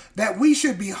world, that we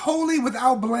should be holy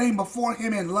without blame before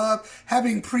him in love,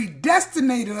 having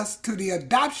predestinated us to the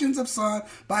adoptions of son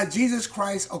by Jesus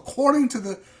Christ according to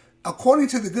the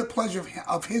good pleasure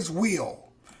of his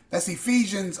will. That's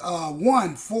Ephesians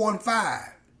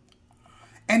 1:4-5.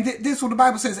 And this is what the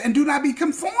Bible says. And do not be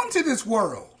conformed to this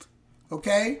world.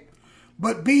 Okay?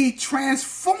 But be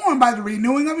transformed by the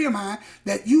renewing of your mind,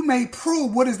 that you may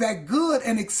prove what is that good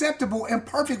and acceptable and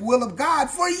perfect will of God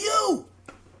for you.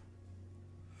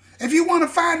 If you want to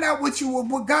find out what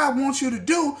God wants you to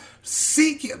do,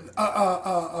 seek be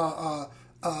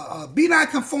not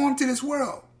conformed to this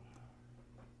world,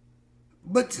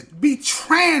 but be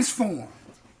transformed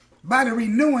by the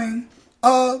renewing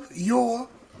of your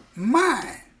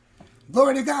mind.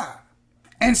 Glory to God.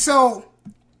 And so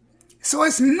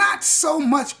it's not so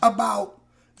much about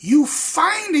you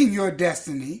finding your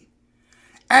destiny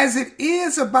as it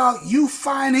is about you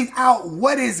finding out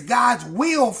what is God's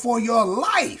will for your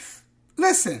life.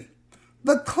 Listen,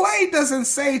 the clay doesn't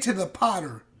say to the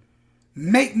potter,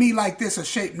 make me like this or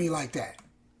shape me like that.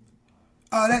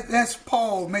 That's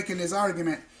Paul making his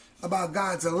argument about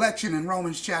God's election in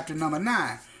Romans chapter number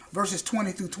 9, verses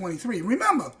 20-23.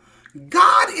 Remember,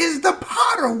 God is the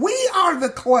potter. We are the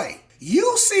clay.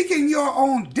 You seeking your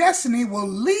own destiny will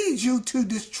lead you to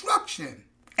destruction.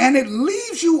 And it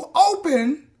leaves you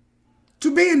open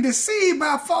to being deceived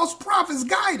by false prophets'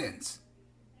 guidance.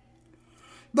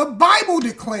 The Bible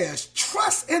declares,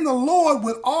 trust in the Lord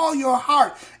with all your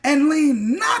heart and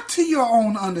lean not to your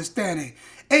own understanding.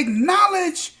 In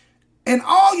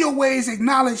all your ways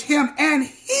acknowledge him, and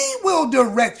he will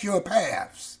direct your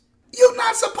paths. You're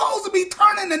not supposed to be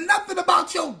turning to nothing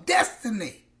about your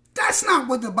destiny. That's not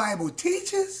what the Bible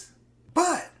teaches,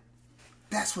 but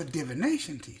that's what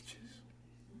divination teaches.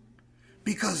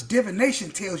 Because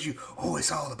divination tells you, oh,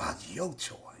 it's all about your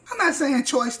choice. I'm not saying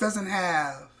choice doesn't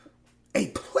have a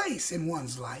place in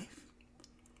one's life.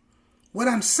 What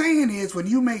I'm saying is when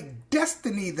you make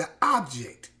destiny the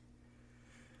object,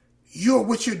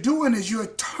 what you're doing is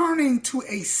you're turning to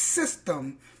a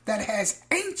system that has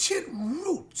ancient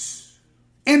roots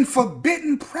and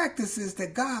forbidden practices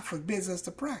that God forbids us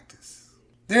to practice.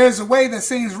 There is a way that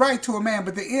seems right to a man,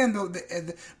 but the end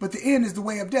is the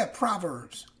way of death.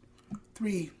 Proverbs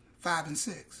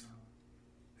 3:5-6,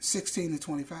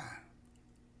 16-25.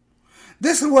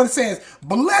 This is what it says.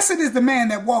 Blessed is the man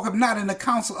that walketh not in the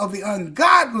counsel of the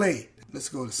ungodly. Let's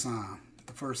go to Psalm,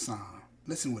 the first Psalm.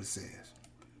 Listen what it says.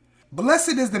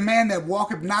 Blessed is the man that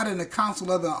walketh not in the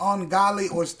counsel of the ungodly,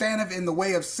 or standeth in the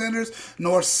way of sinners,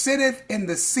 nor sitteth in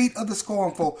the seat of the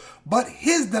scornful. But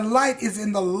his delight is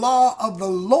in the law of the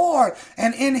Lord,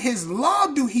 and in his law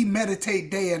do he meditate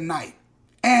day and night.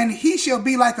 And he shall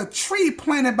be like a tree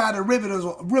planted by the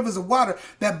rivers of water,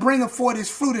 that bringeth forth his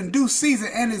fruit in due season,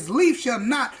 and his leaf shall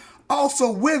not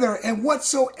also wither, and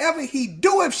whatsoever he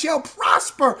doeth shall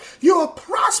prosper. You'll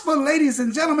prosper, ladies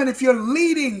and gentlemen, if you're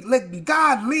leading, let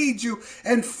God lead you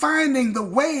and finding the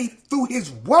way through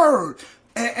his word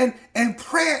and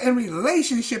prayer and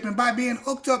relationship, and by being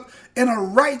hooked up in a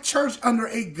right church under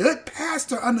a good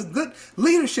pastor, under good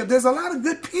leadership. There's a lot of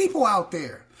good people out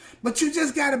there, but you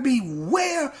just got to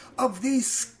beware of these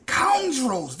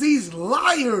scoundrels, these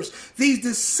liars, these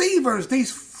deceivers,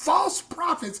 these false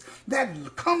prophets that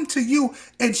come to you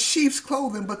in sheep's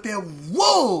clothing, but they're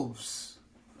wolves.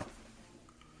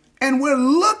 And we're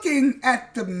looking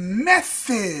at the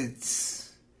methods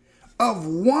of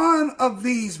one of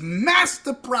these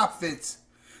master prophets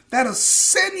that'll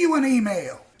send you an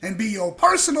email and be your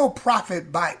personal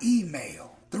prophet by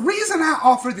email. The reason I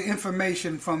offer the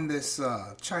information from this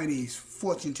Chinese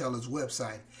fortune teller's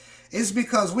website is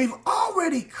because we've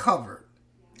already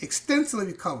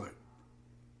extensively covered,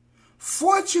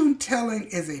 fortune telling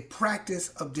is a practice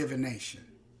of divination.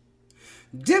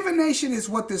 Divination is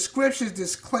what the scriptures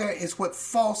declare is what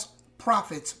false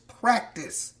prophets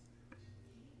practice.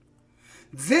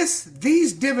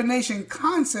 These divination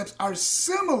concepts are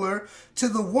similar to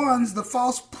the ones the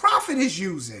false prophet is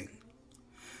using.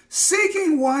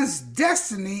 Seeking one's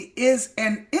destiny is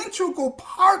an integral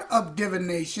part of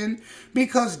divination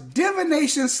because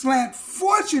divination /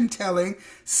 fortune telling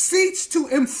seeks to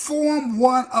inform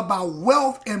one about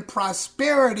wealth and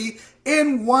prosperity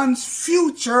in one's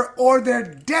future or their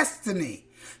destiny.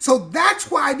 So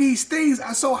that's why these things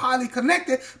are so highly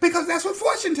connected, because that's what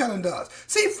fortune telling does.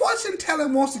 See, fortune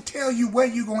telling wants to tell you where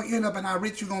you're going to end up and how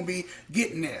rich you're going to be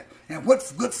getting there, and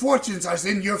what good fortunes are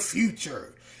in your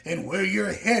future and where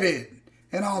you're headed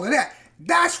and all of that.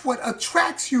 That's what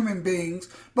attracts human beings,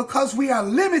 because we are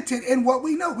limited in what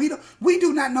we know. We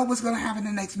do not know what's going to happen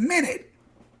in the next minute.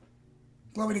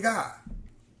 Glory to God.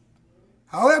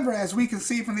 However, as we can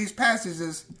see from these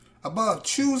passages above,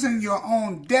 choosing your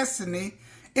own destiny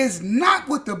is not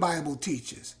what the Bible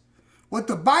teaches. What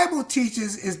the Bible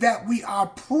teaches is that we are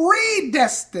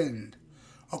predestined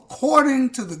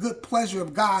according to the good pleasure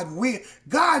of God.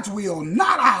 God's will,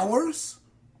 not ours.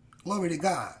 Glory to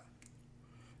God.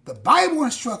 The Bible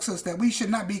instructs us that we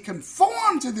should not be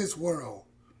conformed to this world,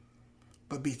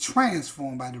 but be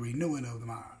transformed by the renewing of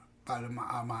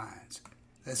our minds.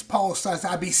 As Paul says,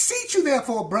 I beseech you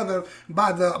therefore, brother,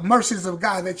 by the mercies of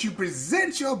God, that you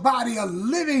present your body a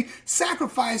living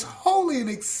sacrifice, holy and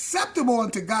acceptable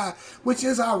unto God, which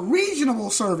is our reasonable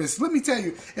service. Let me tell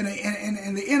you, in the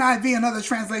NIV and other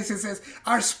translations, it says,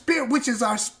 our spirit, which is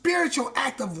our spiritual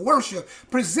act of worship,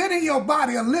 presenting your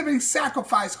body a living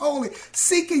sacrifice, holy,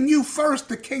 seeking you first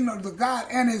the kingdom of God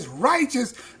and his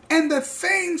righteous, and the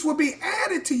things will be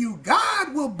added to you.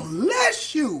 God will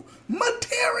bless you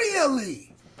materially.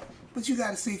 But you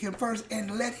got to seek him first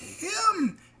and let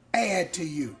him add to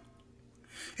you.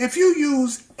 If you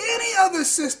use any other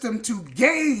system to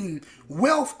gain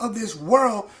wealth of this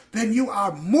world, then you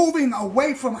are moving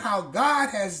away from how God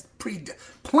has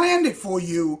planned it for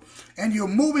you, and you're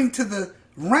moving to the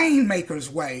rainmaker's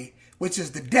way, which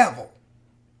is the devil,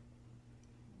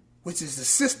 which is the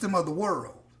system of the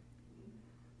world.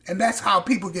 And that's how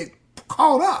people get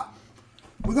caught up.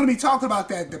 We're going to be talking about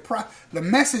that, the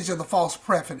message of the false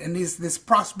prophet and this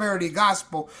prosperity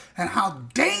gospel, and how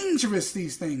dangerous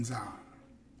these things are.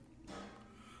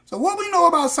 So what we know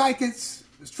about psychics,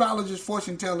 astrologers,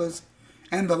 fortune tellers,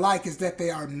 and the like is that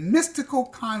they are mystical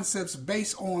concepts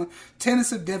based on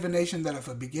tenets of divination that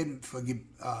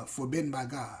are forbidden by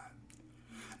God.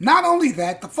 Not only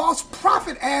that, the false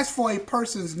prophet asks for a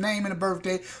person's name and a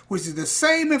birthday, which is the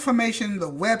same information the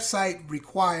website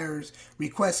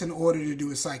requests in order to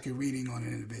do a psychic reading on an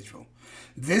individual.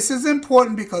 This is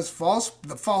important because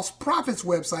the false prophet's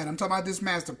website, I'm talking about this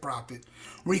master prophet,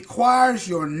 requires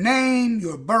your name,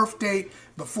 your birth date,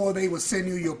 before they will send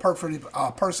you your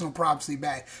personal prophecy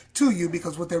back to you,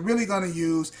 because what they're really going to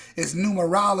use is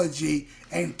numerology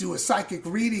and do a psychic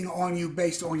reading on you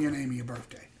based on your name and your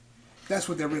birthday. That's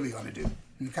what they're really going to do.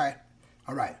 Okay?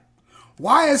 All right.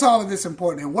 Why is all of this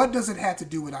important, and what does it have to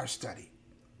do with our study?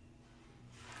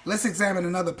 Let's examine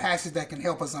another passage that can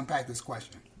help us unpack this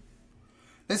question.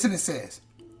 Listen, it says,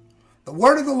 the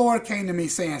word of the Lord came to me,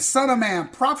 saying, Son of man,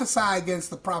 prophesy against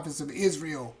the prophets of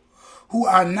Israel who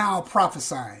are now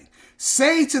prophesying.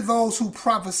 Say to those who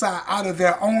prophesy out of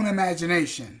their own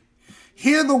imagination,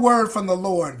 hear the word from the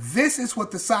Lord. This is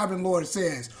what the sovereign Lord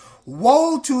says.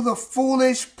 Woe to the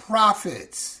foolish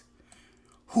prophets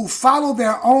who follow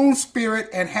their own spirit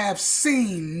and have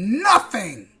seen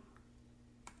nothing.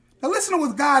 Now listen to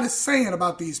what God is saying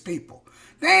about these people.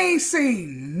 They ain't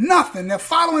seen nothing. They're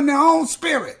following their own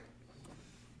spirit.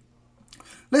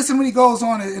 Listen when he goes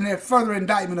on in their further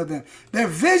indictment of them. Their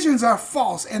visions are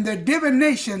false and their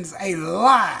divinations a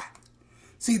lie.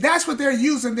 See, that's what they're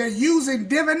using. They're using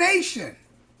divination.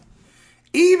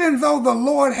 Even though the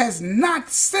Lord has not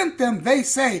sent them, they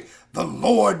say, the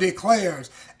Lord declares,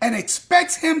 and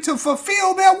expects him to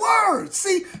fulfill their words.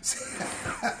 See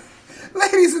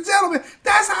ladies and gentlemen,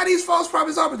 that's how these false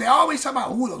prophets are. But they always talk about,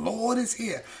 the Lord is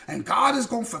here and God is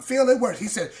going to fulfill his words. He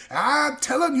said, I'm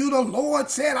telling you, the Lord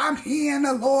said, I'm hearing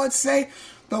the Lord say.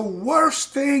 The worst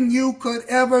thing you could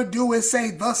ever do is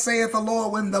say, thus saith the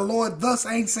Lord, when the Lord thus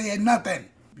ain't saying nothing.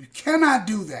 You cannot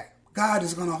do that. God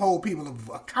is going to hold people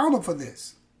accountable for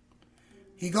this.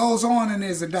 He goes on in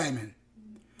his indictment.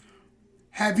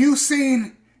 Have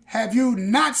you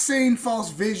not seen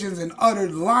false visions and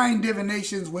uttered lying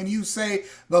divinations when you say,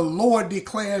 the Lord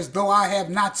declares, though I have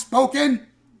not spoken?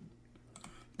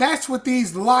 That's what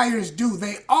these liars do.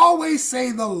 They always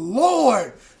say the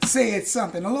Lord said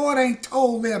something. The Lord ain't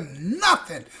told them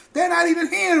nothing. They're not even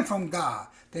hearing from God.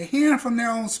 They're hearing from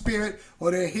their own spirit,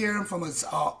 or they're hearing from a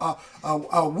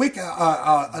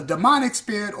demonic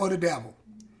spirit or the devil.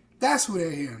 That's who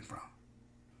they're hearing from.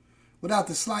 Without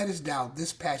the slightest doubt,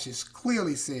 this passage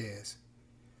clearly says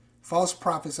false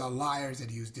prophets are liars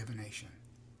that use divination.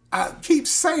 I keep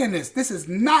saying this. This is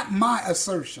not my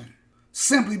assertion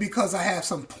simply because I have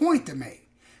some point to make.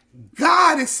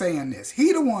 God is saying this.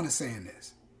 He the one is saying this.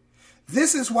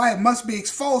 This is why it must be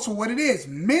exposed for what it is.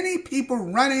 Many people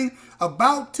running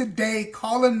about today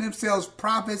calling themselves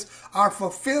prophets are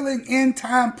fulfilling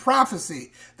end-time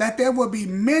prophecy, that there will be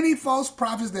many false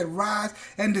prophets that rise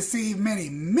and deceive many.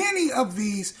 Many of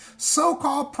these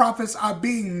so-called prophets are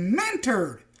being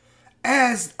mentored,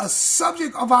 as a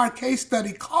subject of our case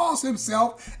study calls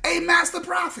himself a master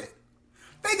prophet.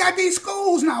 They got these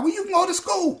schools now where you can go to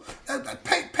school,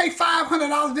 pay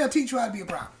 $500, they'll teach you how to be a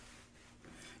prophet.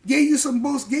 Give you some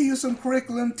boosts, give you some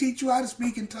curriculum, teach you how to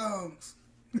speak in tongues.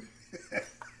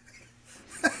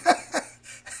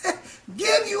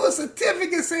 Give you a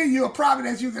certificate saying you're a prophet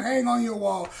that you can hang on your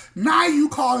wall. Now you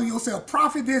calling yourself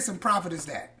prophet this and prophet is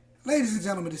that. Ladies and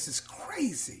gentlemen, this is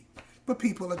crazy, but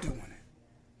people are doing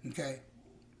it. Okay?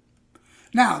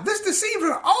 Now, this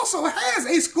deceiver also has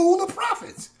a school of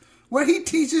prophets where he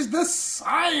teaches the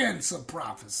science of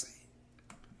prophecy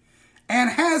and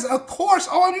has a course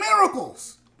on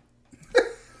miracles.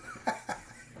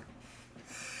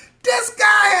 This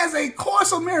guy has a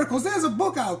course on miracles. There's a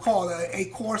book out called A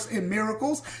Course in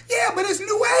Miracles. Yeah, but it's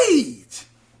New Age.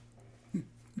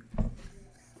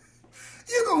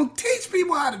 You're going to teach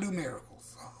people how to do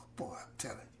miracles. Oh, boy, I'm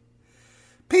telling you.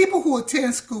 People who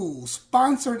attend schools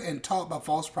sponsored and taught by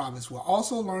false prophets will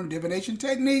also learn divination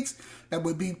techniques that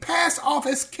would be passed off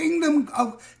as kingdom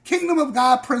of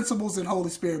God principles and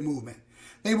Holy Spirit movement.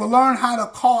 They will learn how to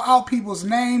call out people's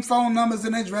names, phone numbers,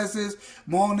 and addresses.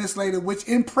 More on this later, which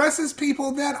impresses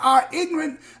people that are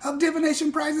ignorant of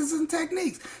divination practices and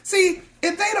techniques. See,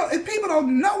 if people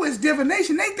don't know it's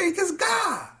divination, they think it's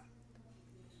God.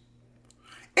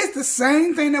 It's the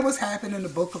same thing that was happening in the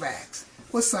book of Acts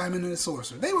with Simon and the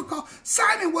sorcerer.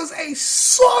 Simon was a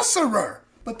sorcerer,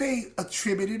 but they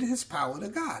attributed his power to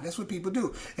God. That's what people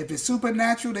do. If it's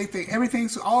supernatural, they think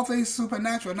all things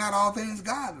supernatural, not all things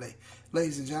godly.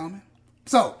 Ladies and gentlemen.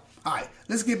 So, all right,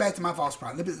 let's get back to my false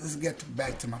prophet. Let's get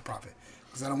back to my prophet,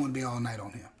 because I don't want to be all night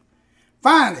on him.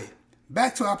 Finally,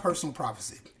 back to our personal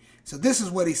prophecy. So this is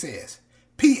what he says.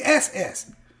 PSS,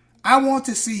 I want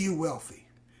to see you wealthy.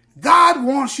 God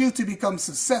wants you to become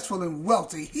successful and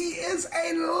wealthy. He is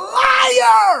a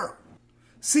liar.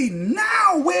 See,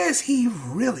 now where's he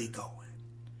really going?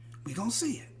 We're going to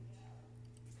see it.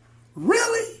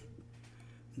 Really?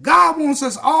 God wants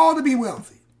us all to be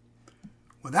wealthy.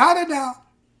 Without a doubt,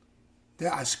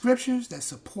 there are scriptures that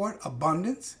support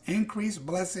abundance, increase,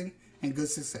 blessing, and good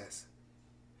success.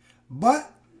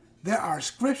 But there are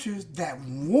scriptures that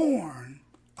warn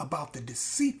about the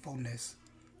deceitfulness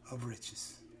of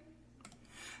riches.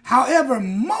 However,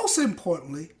 most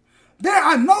importantly, there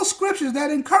are no scriptures that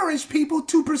encourage people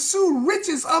to pursue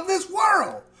riches of this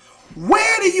world.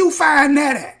 Where do you find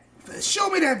that at? Show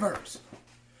me that verse.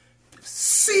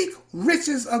 Seek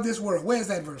riches of this world. Where's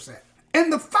that verse at? In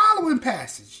the following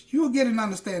passage, you'll get an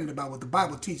understanding about what the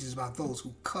Bible teaches about those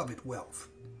who covet wealth.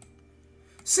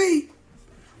 See,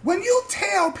 when you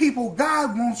tell people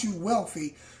God wants you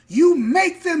wealthy, you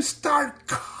make them start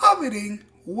coveting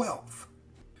wealth.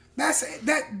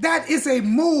 That is a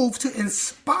move to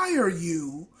inspire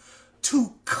you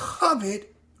to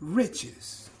covet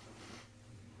riches.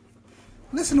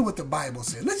 Listen to what the Bible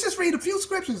says. Let's just read a few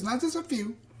scriptures, not just a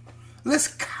few. Let's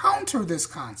counter this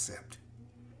concept.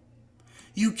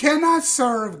 You cannot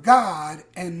serve God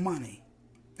and money.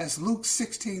 That's Luke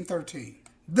 16:13.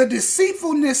 The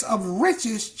deceitfulness of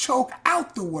riches choke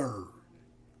out the word.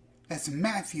 That's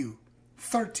Matthew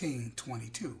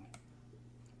 13:22.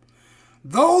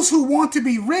 Those who want to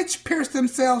be rich pierce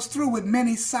themselves through with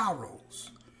many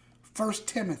sorrows. 1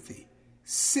 Timothy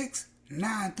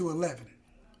 6:9-11.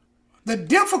 The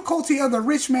difficulty of the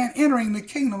rich man entering the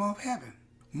kingdom of heaven.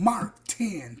 Mark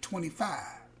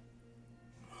 10:25.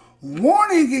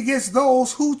 Warning against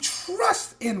those who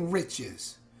trust in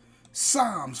riches.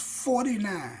 Psalms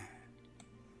 49,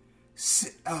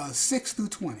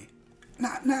 6-20.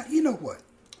 Now, you know what?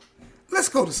 Let's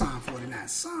go to Psalm 49.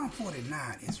 Psalm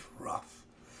 49 is rough.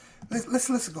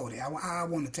 Let's go there. I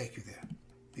want to take you there.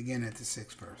 Begin at the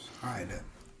 6th verse. All right,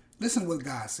 listen to what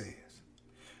God says.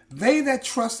 They that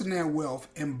trust in their wealth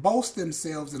and boast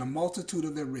themselves in the multitude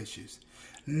of their riches,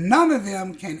 none of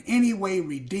them can any way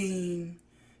redeem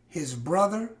his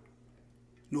brother,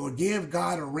 nor give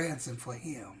God a ransom for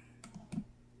him.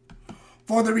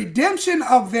 For the redemption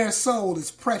of their soul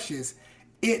is precious,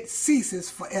 it ceases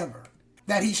forever,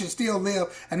 that he should still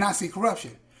live and not see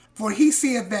corruption. For he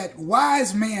seeth that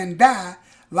wise men die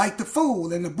like the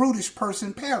fool, and the brutish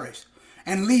person perish,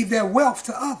 and leave their wealth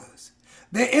to others.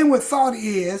 Their inward thought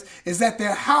is that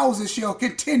their houses shall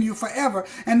continue forever,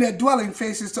 and their dwelling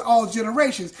places to all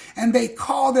generations, and they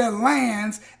call their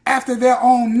lands after their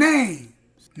own names.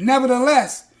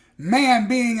 Nevertheless, man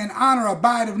being in honor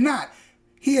abideth not.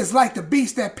 He is like the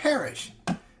beasts that perish.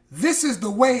 This is the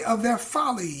way of their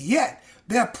folly, yet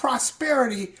their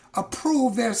prosperity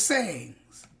approve their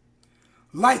sayings.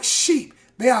 Like sheep,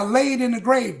 they are laid in the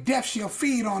grave. Death shall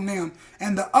feed on them,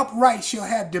 and the upright shall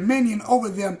have dominion over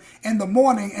them in the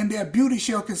morning, and their beauty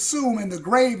shall consume in the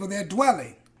grave of their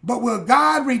dwelling. But will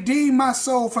God redeem my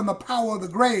soul from the power of the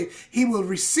grave? He will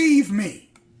receive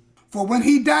me. For when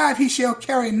he died, he shall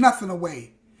carry nothing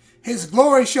away. His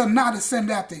glory shall not ascend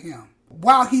after him.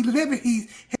 While he liveth,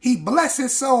 he bless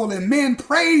his soul, and men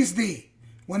praise thee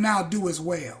when thou doest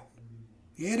well.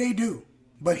 Yeah, they do.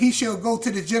 But he shall go to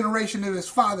the generation of his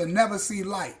father, never see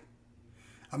light.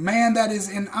 A man that is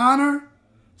in honor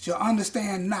shall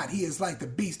understand not. He is like the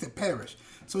beast that perish.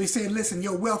 So he said, listen,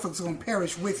 your wealth is going to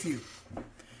perish with you.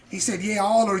 He said, yeah,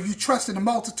 all of you trust in the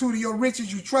multitude of your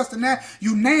riches. You trust in that.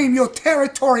 You name your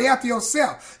territory after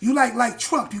yourself. You like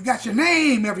Trump. You got your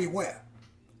name everywhere.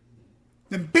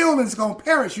 The building's going to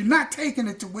perish. You're not taking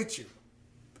it with you.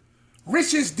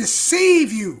 Riches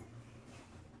deceive you.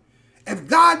 If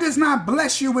God does not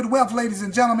bless you with wealth, ladies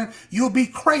and gentlemen, you'll be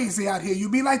crazy out here.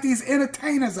 You'll be like these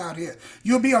entertainers out here.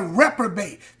 You'll be a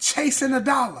reprobate, chasing a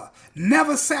dollar,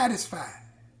 never satisfied.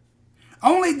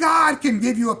 Only God can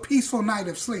give you a peaceful night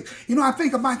of sleep. You know, I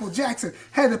think of Michael Jackson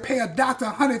had to pay a doctor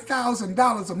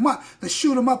 $100,000 a month to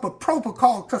shoot him up a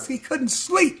propofol because he couldn't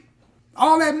sleep.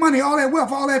 All that money, all that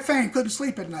wealth, all that fame, couldn't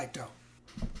sleep at night though.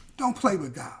 Don't play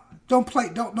with God. Don't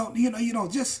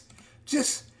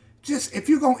just if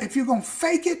you're gonna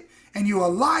fake it and you're a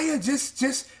liar,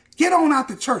 just get on out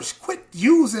the church. Quit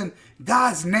using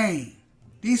God's name.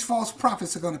 These false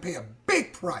prophets are gonna pay a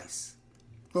big price.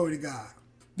 Glory to God.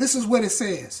 This is what it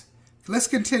says. Let's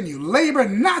continue. Labor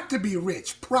not to be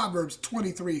rich. Proverbs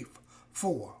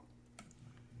 23:4.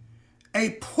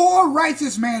 A poor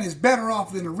righteous man is better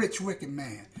off than a rich wicked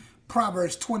man.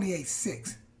 Proverbs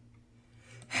 28:6.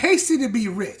 Hasty to be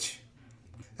rich.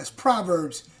 That's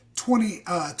Proverbs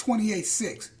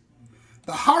 28:6.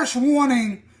 The harsh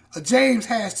warning James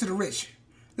has to the rich.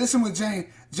 Listen what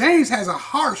James has a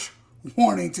harsh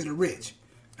warning to the rich.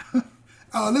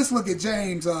 Let's look at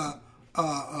James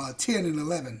 10 and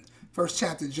 11. First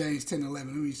chapter, James 10 and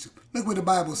 11. Look what the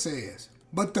Bible says.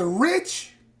 But the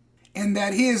rich, in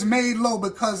that he is made low,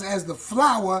 because as the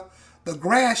flower, the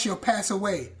grass shall pass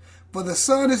away. For the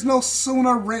sun is no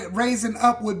sooner raising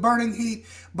up with burning heat,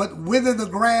 but wither the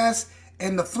grass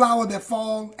and the flower that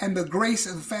fall, and the grace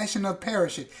and fashion of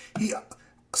perisheth.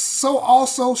 So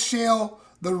also shall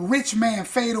the rich man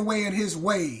fade away in his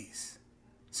ways.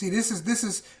 See, this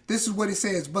is what it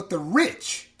says. But the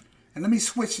rich, and let me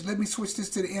switch this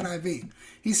to the NIV.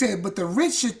 He said, but the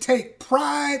rich should take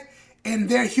pride in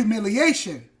their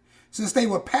humiliation, since they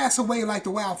will pass away like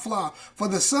the wild flower. For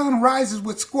the sun rises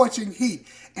with scorching heat,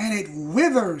 and it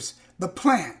withers the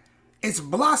plant. Its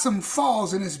blossom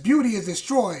falls, and its beauty is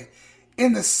destroyed.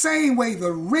 In the same way,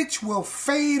 the rich will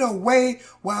fade away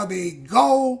while they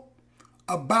go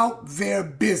about their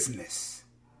business.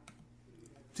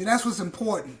 See, that's what's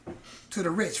important to the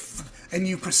rich. And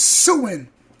you pursuing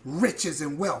riches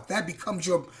and wealth. That becomes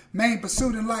your main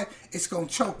pursuit in life. It's going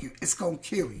to choke you. It's going to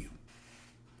kill you.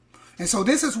 And so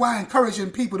this is why I'm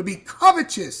encouraging people to be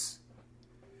covetous.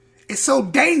 It's so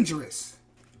dangerous.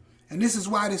 And this is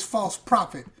why this false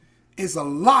prophet is a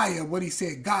liar when he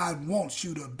said God wants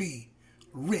you to be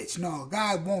rich. No,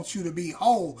 God wants you to be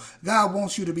whole. God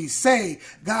wants you to be saved.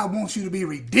 God wants you to be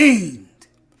redeemed.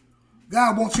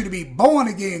 God wants you to be born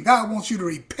again. God wants you to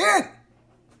repent.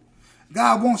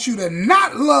 God wants you to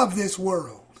not love this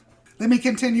world. Let me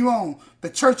continue on. The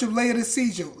church of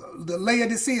Laodicea,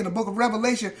 in the book of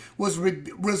Revelation, was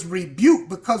rebuked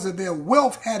because of their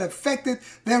wealth had affected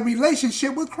their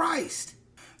relationship with Christ.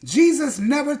 Jesus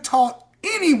never taught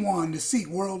anyone to seek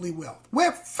worldly wealth.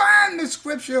 Where find the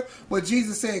scripture where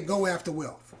Jesus said, go after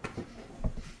wealth.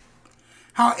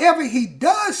 However, he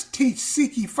does teach,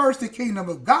 seek ye first the kingdom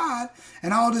of God,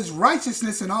 and all this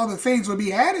righteousness and all the things will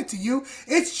be added to you.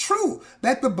 It's true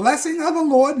that the blessing of the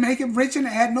Lord maketh rich and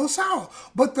add no sorrow.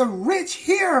 But the rich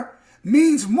here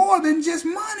means more than just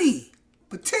money.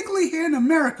 Particularly here in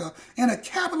America, in a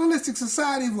capitalistic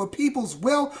society where people's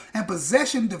wealth and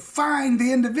possession define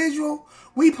the individual,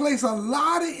 we place a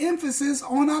lot of emphasis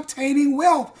on obtaining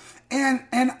wealth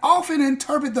and often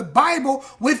interpret the Bible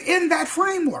within that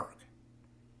framework.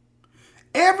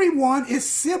 Everyone is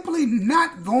simply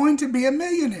not going to be a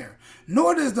millionaire,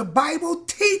 nor does the Bible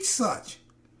teach such.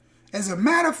 As a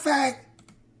matter of fact,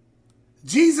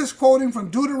 Jesus quoting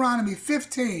from Deuteronomy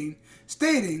 15,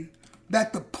 stating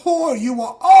that the poor you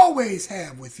will always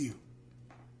have with you.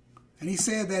 And he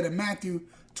said that in Matthew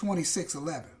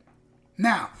 26:11.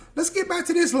 Now, let's get back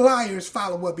to this liar's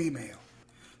follow-up email.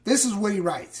 This is what he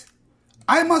writes.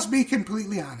 I must be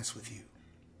completely honest with you.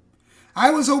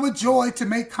 I was overjoyed to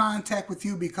make contact with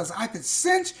you because I could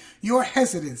sense your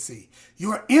hesitancy,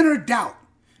 your inner doubt,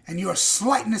 and your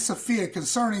slightness of fear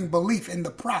concerning belief in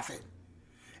the prophet.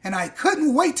 And I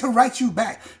couldn't wait to write you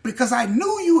back because I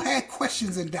knew you had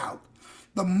questions and doubt.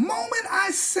 The moment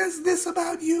I sensed this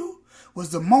about you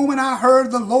was the moment I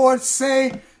heard the Lord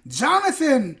say,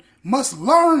 Jonathan must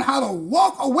learn how to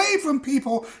walk away from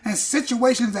people and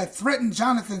situations that threaten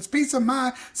Jonathan's peace of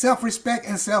mind, self-respect,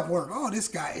 and self-worth. Oh, this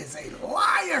guy is a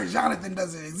liar. Jonathan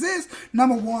doesn't exist.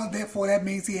 Number one, therefore, that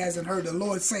means he hasn't heard the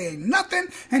Lord saying nothing,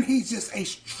 and he's just a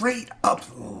straight-up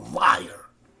liar.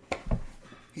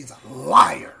 He's a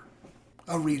liar.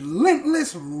 A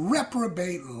relentless,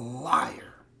 reprobate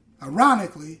liar.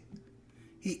 Ironically,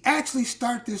 he actually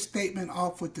starts this statement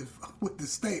off with the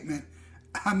statement,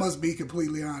 I must be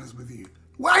completely honest with you.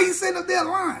 Why are you sitting up there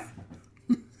lying?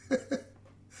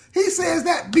 He says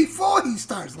that before he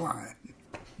starts lying.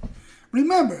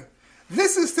 Remember,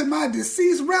 this is to my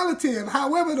deceased relative.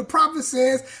 However, the prophet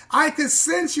says, I could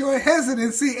sense your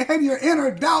hesitancy and your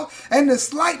inner doubt and the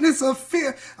slightness of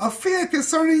fear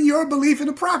concerning your belief in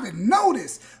the prophet.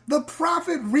 Notice, the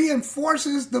prophet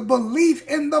reinforces the belief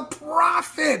in the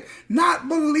prophet, not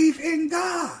belief in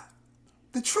God.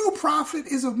 The true prophet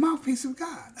is a mouthpiece of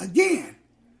God. Again,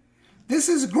 this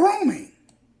is grooming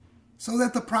so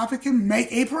that the prophet can make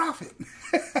a prophet.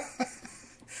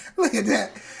 Look at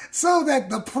that. So that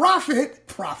the prophet,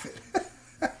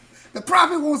 the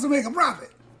prophet wants to make a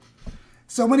prophet.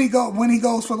 So when he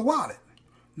goes for the wallet,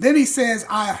 then he says,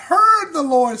 I heard the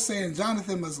Lord saying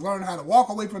Jonathan must learn how to walk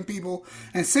away from people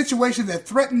and situations that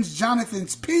threatens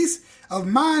Jonathan's peace of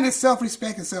mind and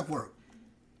self-respect and self-worth.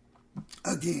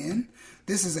 Again,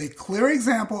 this is a clear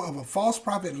example of a false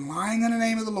prophet lying in the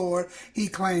name of the Lord. He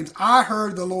claims, I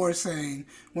heard the Lord saying,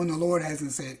 when the Lord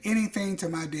hasn't said anything to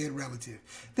my dead relative.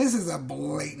 This is a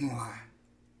blatant lie.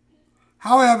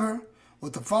 However,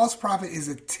 what the false prophet is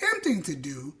attempting to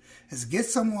do is get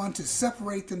someone to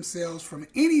separate themselves from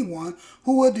anyone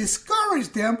who will discourage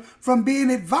them from being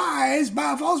advised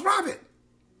by a false prophet.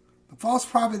 The false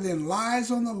prophet then lies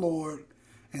on the Lord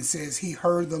and says he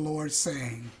heard the Lord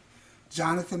saying,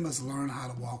 Jonathan must learn how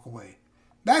to walk away.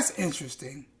 That's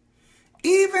interesting.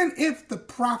 Even if the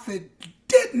prophet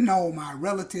didn't know my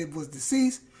relative was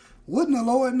deceased, wouldn't the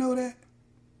Lord know that?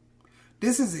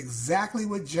 This is exactly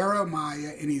what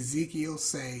Jeremiah and Ezekiel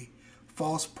say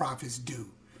false prophets do.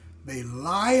 They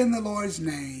lie in the Lord's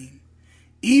name,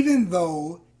 even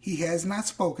though he has not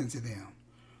spoken to them.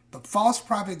 The false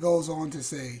prophet goes on to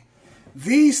say,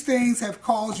 these things have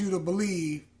caused you to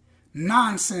believe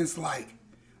nonsense like,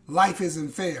 life isn't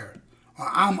fair, or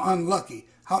I'm unlucky.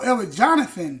 However,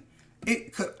 Jonathan,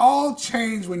 it could all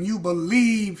change when you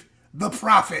believe the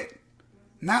prophet.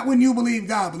 Not when you believe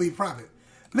God, believe prophet.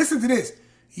 Listen to this.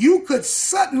 You could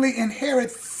suddenly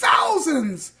inherit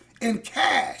thousands in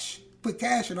cash. Put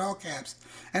cash in all caps.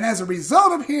 And as a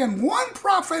result of hearing one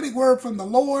prophetic word from the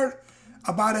Lord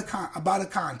about a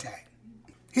contact.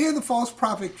 Here the false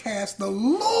prophet casts the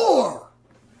lure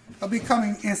of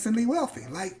becoming instantly wealthy,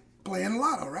 like playing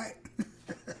lotto, right?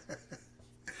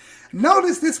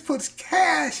 Notice this puts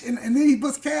cash in, and then he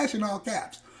puts cash in all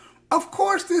caps. Of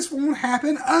course, this won't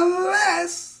happen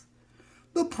unless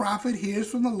the prophet hears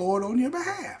from the Lord on your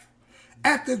behalf.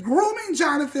 After grooming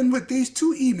Jonathan with these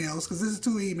 2 emails, because this is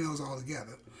 2 emails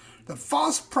altogether, the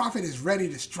false prophet is ready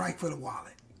to strike for the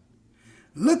wallet.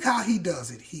 Look how he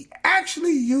does it. He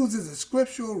actually uses a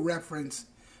scriptural reference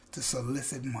to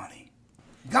solicit money.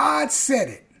 God said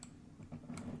it.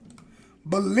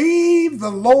 Believe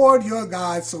the Lord your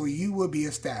God so you will be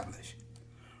established.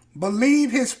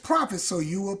 Believe his prophets so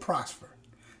you will prosper.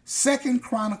 2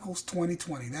 Chronicles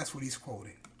 20:20. That's what he's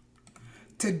quoting.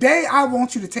 Today, I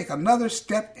want you to take another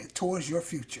step towards your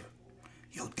future,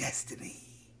 your destiny.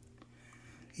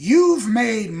 You've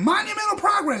made monumental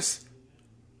progress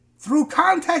through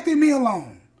contacting me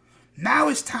alone. Now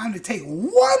it's time to take one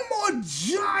more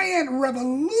giant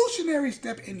revolutionary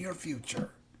step in your future.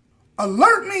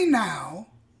 Alert me now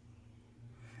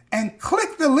and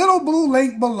click the little blue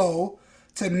link below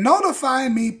to notify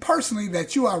me personally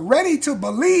that you are ready to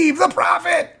believe the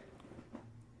prophet.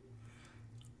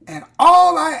 And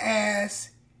all I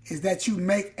ask is that you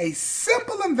make a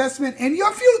simple investment in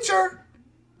your future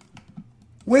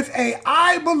with a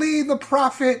I believe the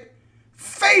prophet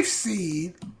faith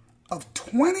seed of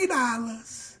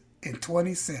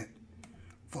 $20.20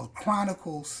 for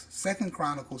Chronicles, 2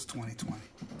 Chronicles 20:20.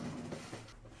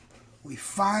 We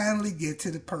finally get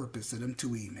to the purpose of them 2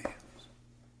 emails.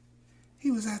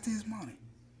 He was after his money.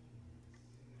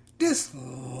 This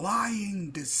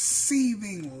lying,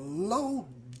 deceiving,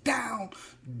 low-down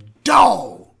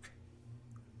dog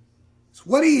is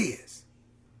what he is.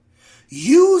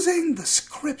 Using the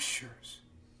scriptures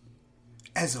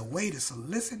as a way to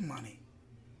solicit money.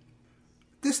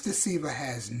 This deceiver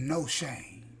has no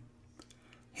shame.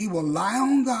 He will lie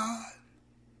on God,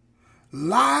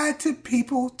 lie to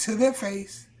people to their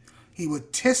face. He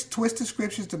would twist the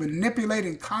scriptures to manipulate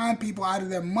and con people out of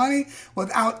their money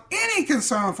without any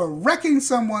concern for wrecking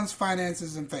someone's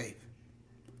finances and faith.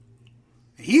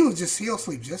 He'll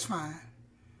sleep just fine,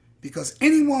 because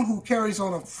anyone who carries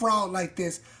on a fraud like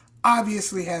this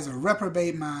obviously has a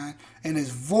reprobate mind and is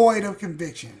void of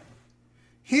conviction.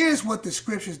 Here's what the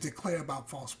scriptures declare about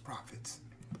false prophets.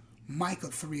 Micah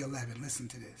 3:11. Listen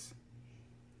to this.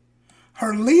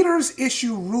 Her leaders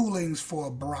issue rulings for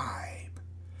a bribe.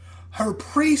 Her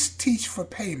priests teach for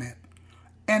payment,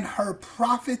 and her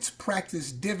prophets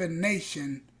practice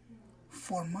divination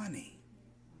for money.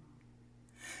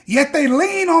 Yet they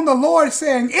lean on the Lord,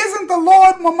 saying, isn't the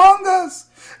Lord among us?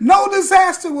 No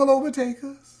disaster will overtake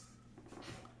us.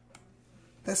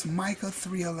 That's Micah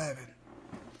 3:11,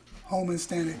 Holman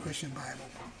Standard Christian Bible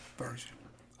version.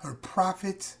 Her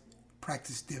prophets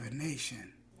practice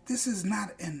divination. This is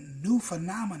not a new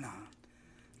phenomenon.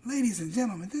 Ladies and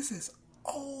gentlemen, this is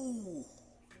old.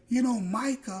 You know,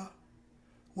 Micah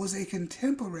was a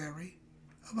contemporary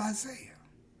of Isaiah.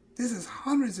 This is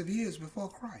hundreds of years before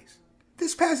Christ.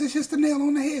 This passage hits the nail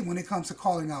on the head when it comes to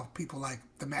calling out people like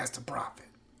the master prophet.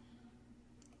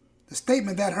 The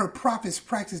statement that her prophets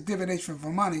practice divination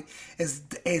for money is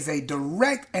a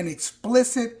direct and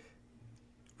explicit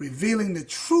revealing the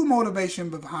true motivation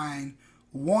behind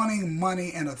wanting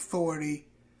money and authority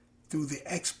through the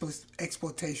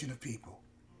exploitation of people.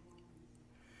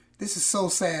 This is so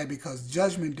sad, because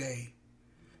Judgment Day,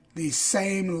 these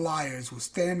same liars will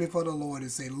stand before the Lord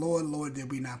and say, Lord, Lord, did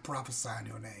we not prophesy in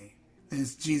your name? Then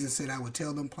Jesus said, I would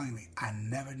tell them plainly, I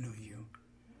never knew you.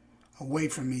 Away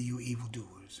from me, you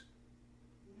evildoers.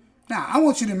 Now, I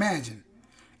want you to imagine,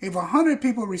 if 100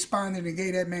 people responded and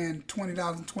gave that man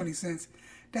 $20.20,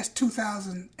 that's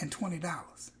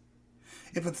 $2,020.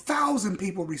 If 1,000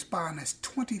 people respond, that's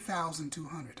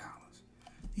 $20,200.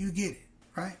 You get it,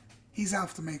 right? He's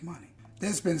out to make money.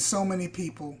 There's been so many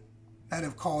people that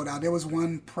have called out. There was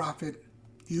one prophet,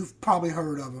 you've probably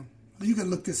heard of him. You can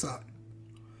look this up.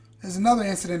 There's another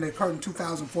incident that occurred in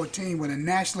 2014 when a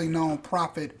nationally known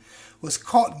prophet was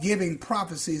caught giving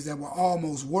prophecies that were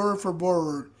almost word for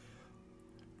word,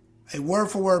 a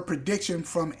word-for-word prediction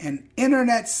from an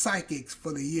internet psychic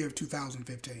for the year of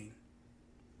 2015.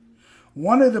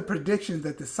 One of the predictions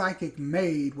that the psychic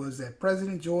made was that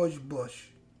President George Bush,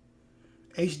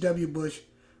 H.W. Bush,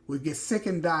 would get sick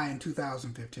and die in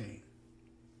 2015.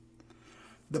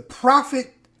 The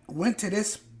prophet went to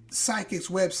this psychic's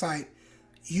website,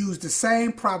 used the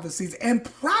same prophecies, and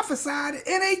prophesied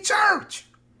in a church.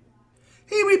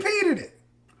 He repeated it.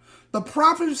 The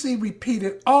prophecy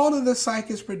repeated all of the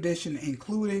psychic's prediction,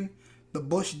 including the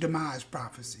Bush demise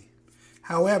prophecy.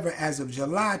 However, as of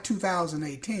July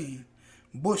 2018,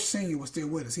 Bush Sr. was still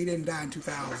with us. He didn't die in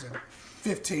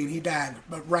 2015. He died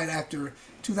right after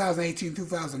 2018,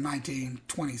 2019,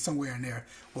 20, somewhere in there,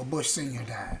 where Bush Sr.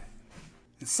 died.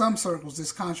 In some circles,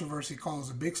 this controversy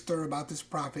caused a big stir about this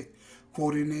prophet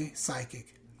quoting a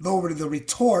psychic. Though the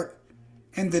retort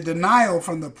and the denial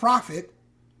from the prophet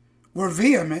were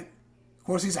vehement. Of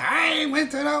course, he said, I ain't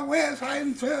went to the website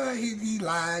until he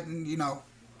lied, and you know.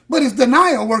 But his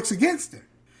denial works against him.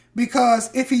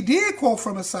 Because if he did quote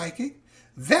from a psychic,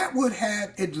 that would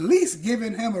have at least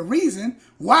given him a reason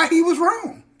why he was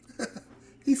wrong.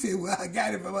 He said, well, I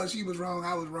got it from her. She was wrong.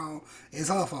 I was wrong. It's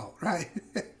her fault, right?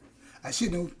 I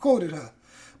shouldn't have quoted her.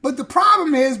 But the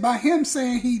problem is, by him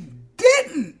saying he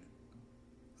didn't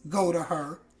go to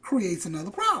her creates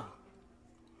another problem.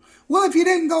 Well, if you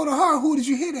didn't go to her, who did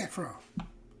you hear that from?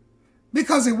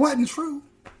 Because it wasn't true.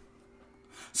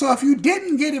 So if you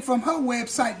didn't get it from her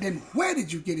website, then where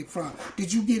did you get it from?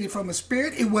 Did you get it from a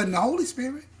spirit? It wasn't the Holy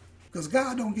Spirit, because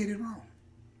God don't get it wrong.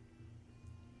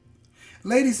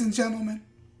 Ladies and gentlemen,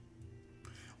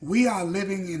 we are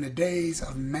living in the days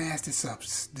of mass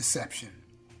deception.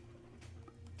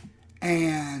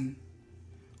 And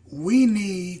we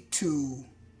need to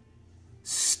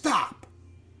stop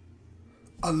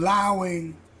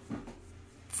allowing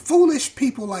foolish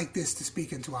people like this to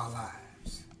speak into our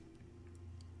lives.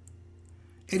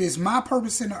 It is my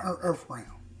purpose in the earth realm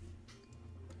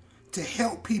to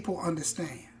help people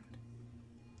understand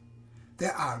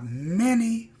there are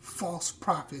many false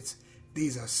prophets.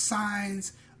 These are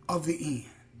signs of the end.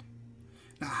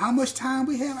 Now, how much time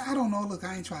we have, I don't know. Look,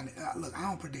 I ain't trying to, I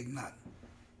don't predict nothing.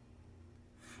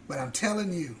 But I'm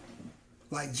telling you,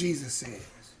 like Jesus says,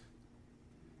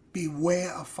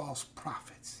 beware of false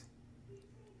prophets,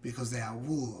 because they are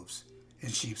wolves in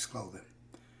sheep's clothing.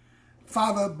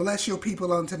 Father, bless your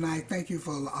people on tonight. Thank you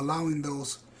for allowing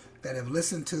those that have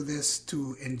listened to this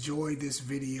to enjoy this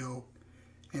video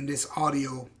and this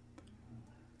audio.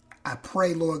 I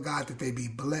pray, Lord God, that they be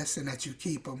blessed and that you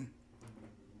keep them.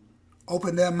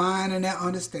 Open their mind and their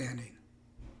understanding.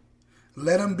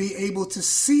 Let them be able to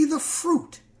see the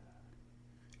fruit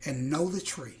and know the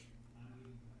tree.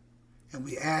 And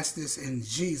we ask this in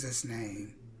Jesus'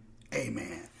 name.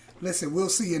 Amen. Listen, we'll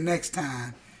see you next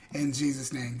time in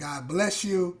Jesus' name. God bless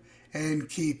you and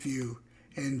keep you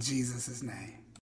in Jesus' name.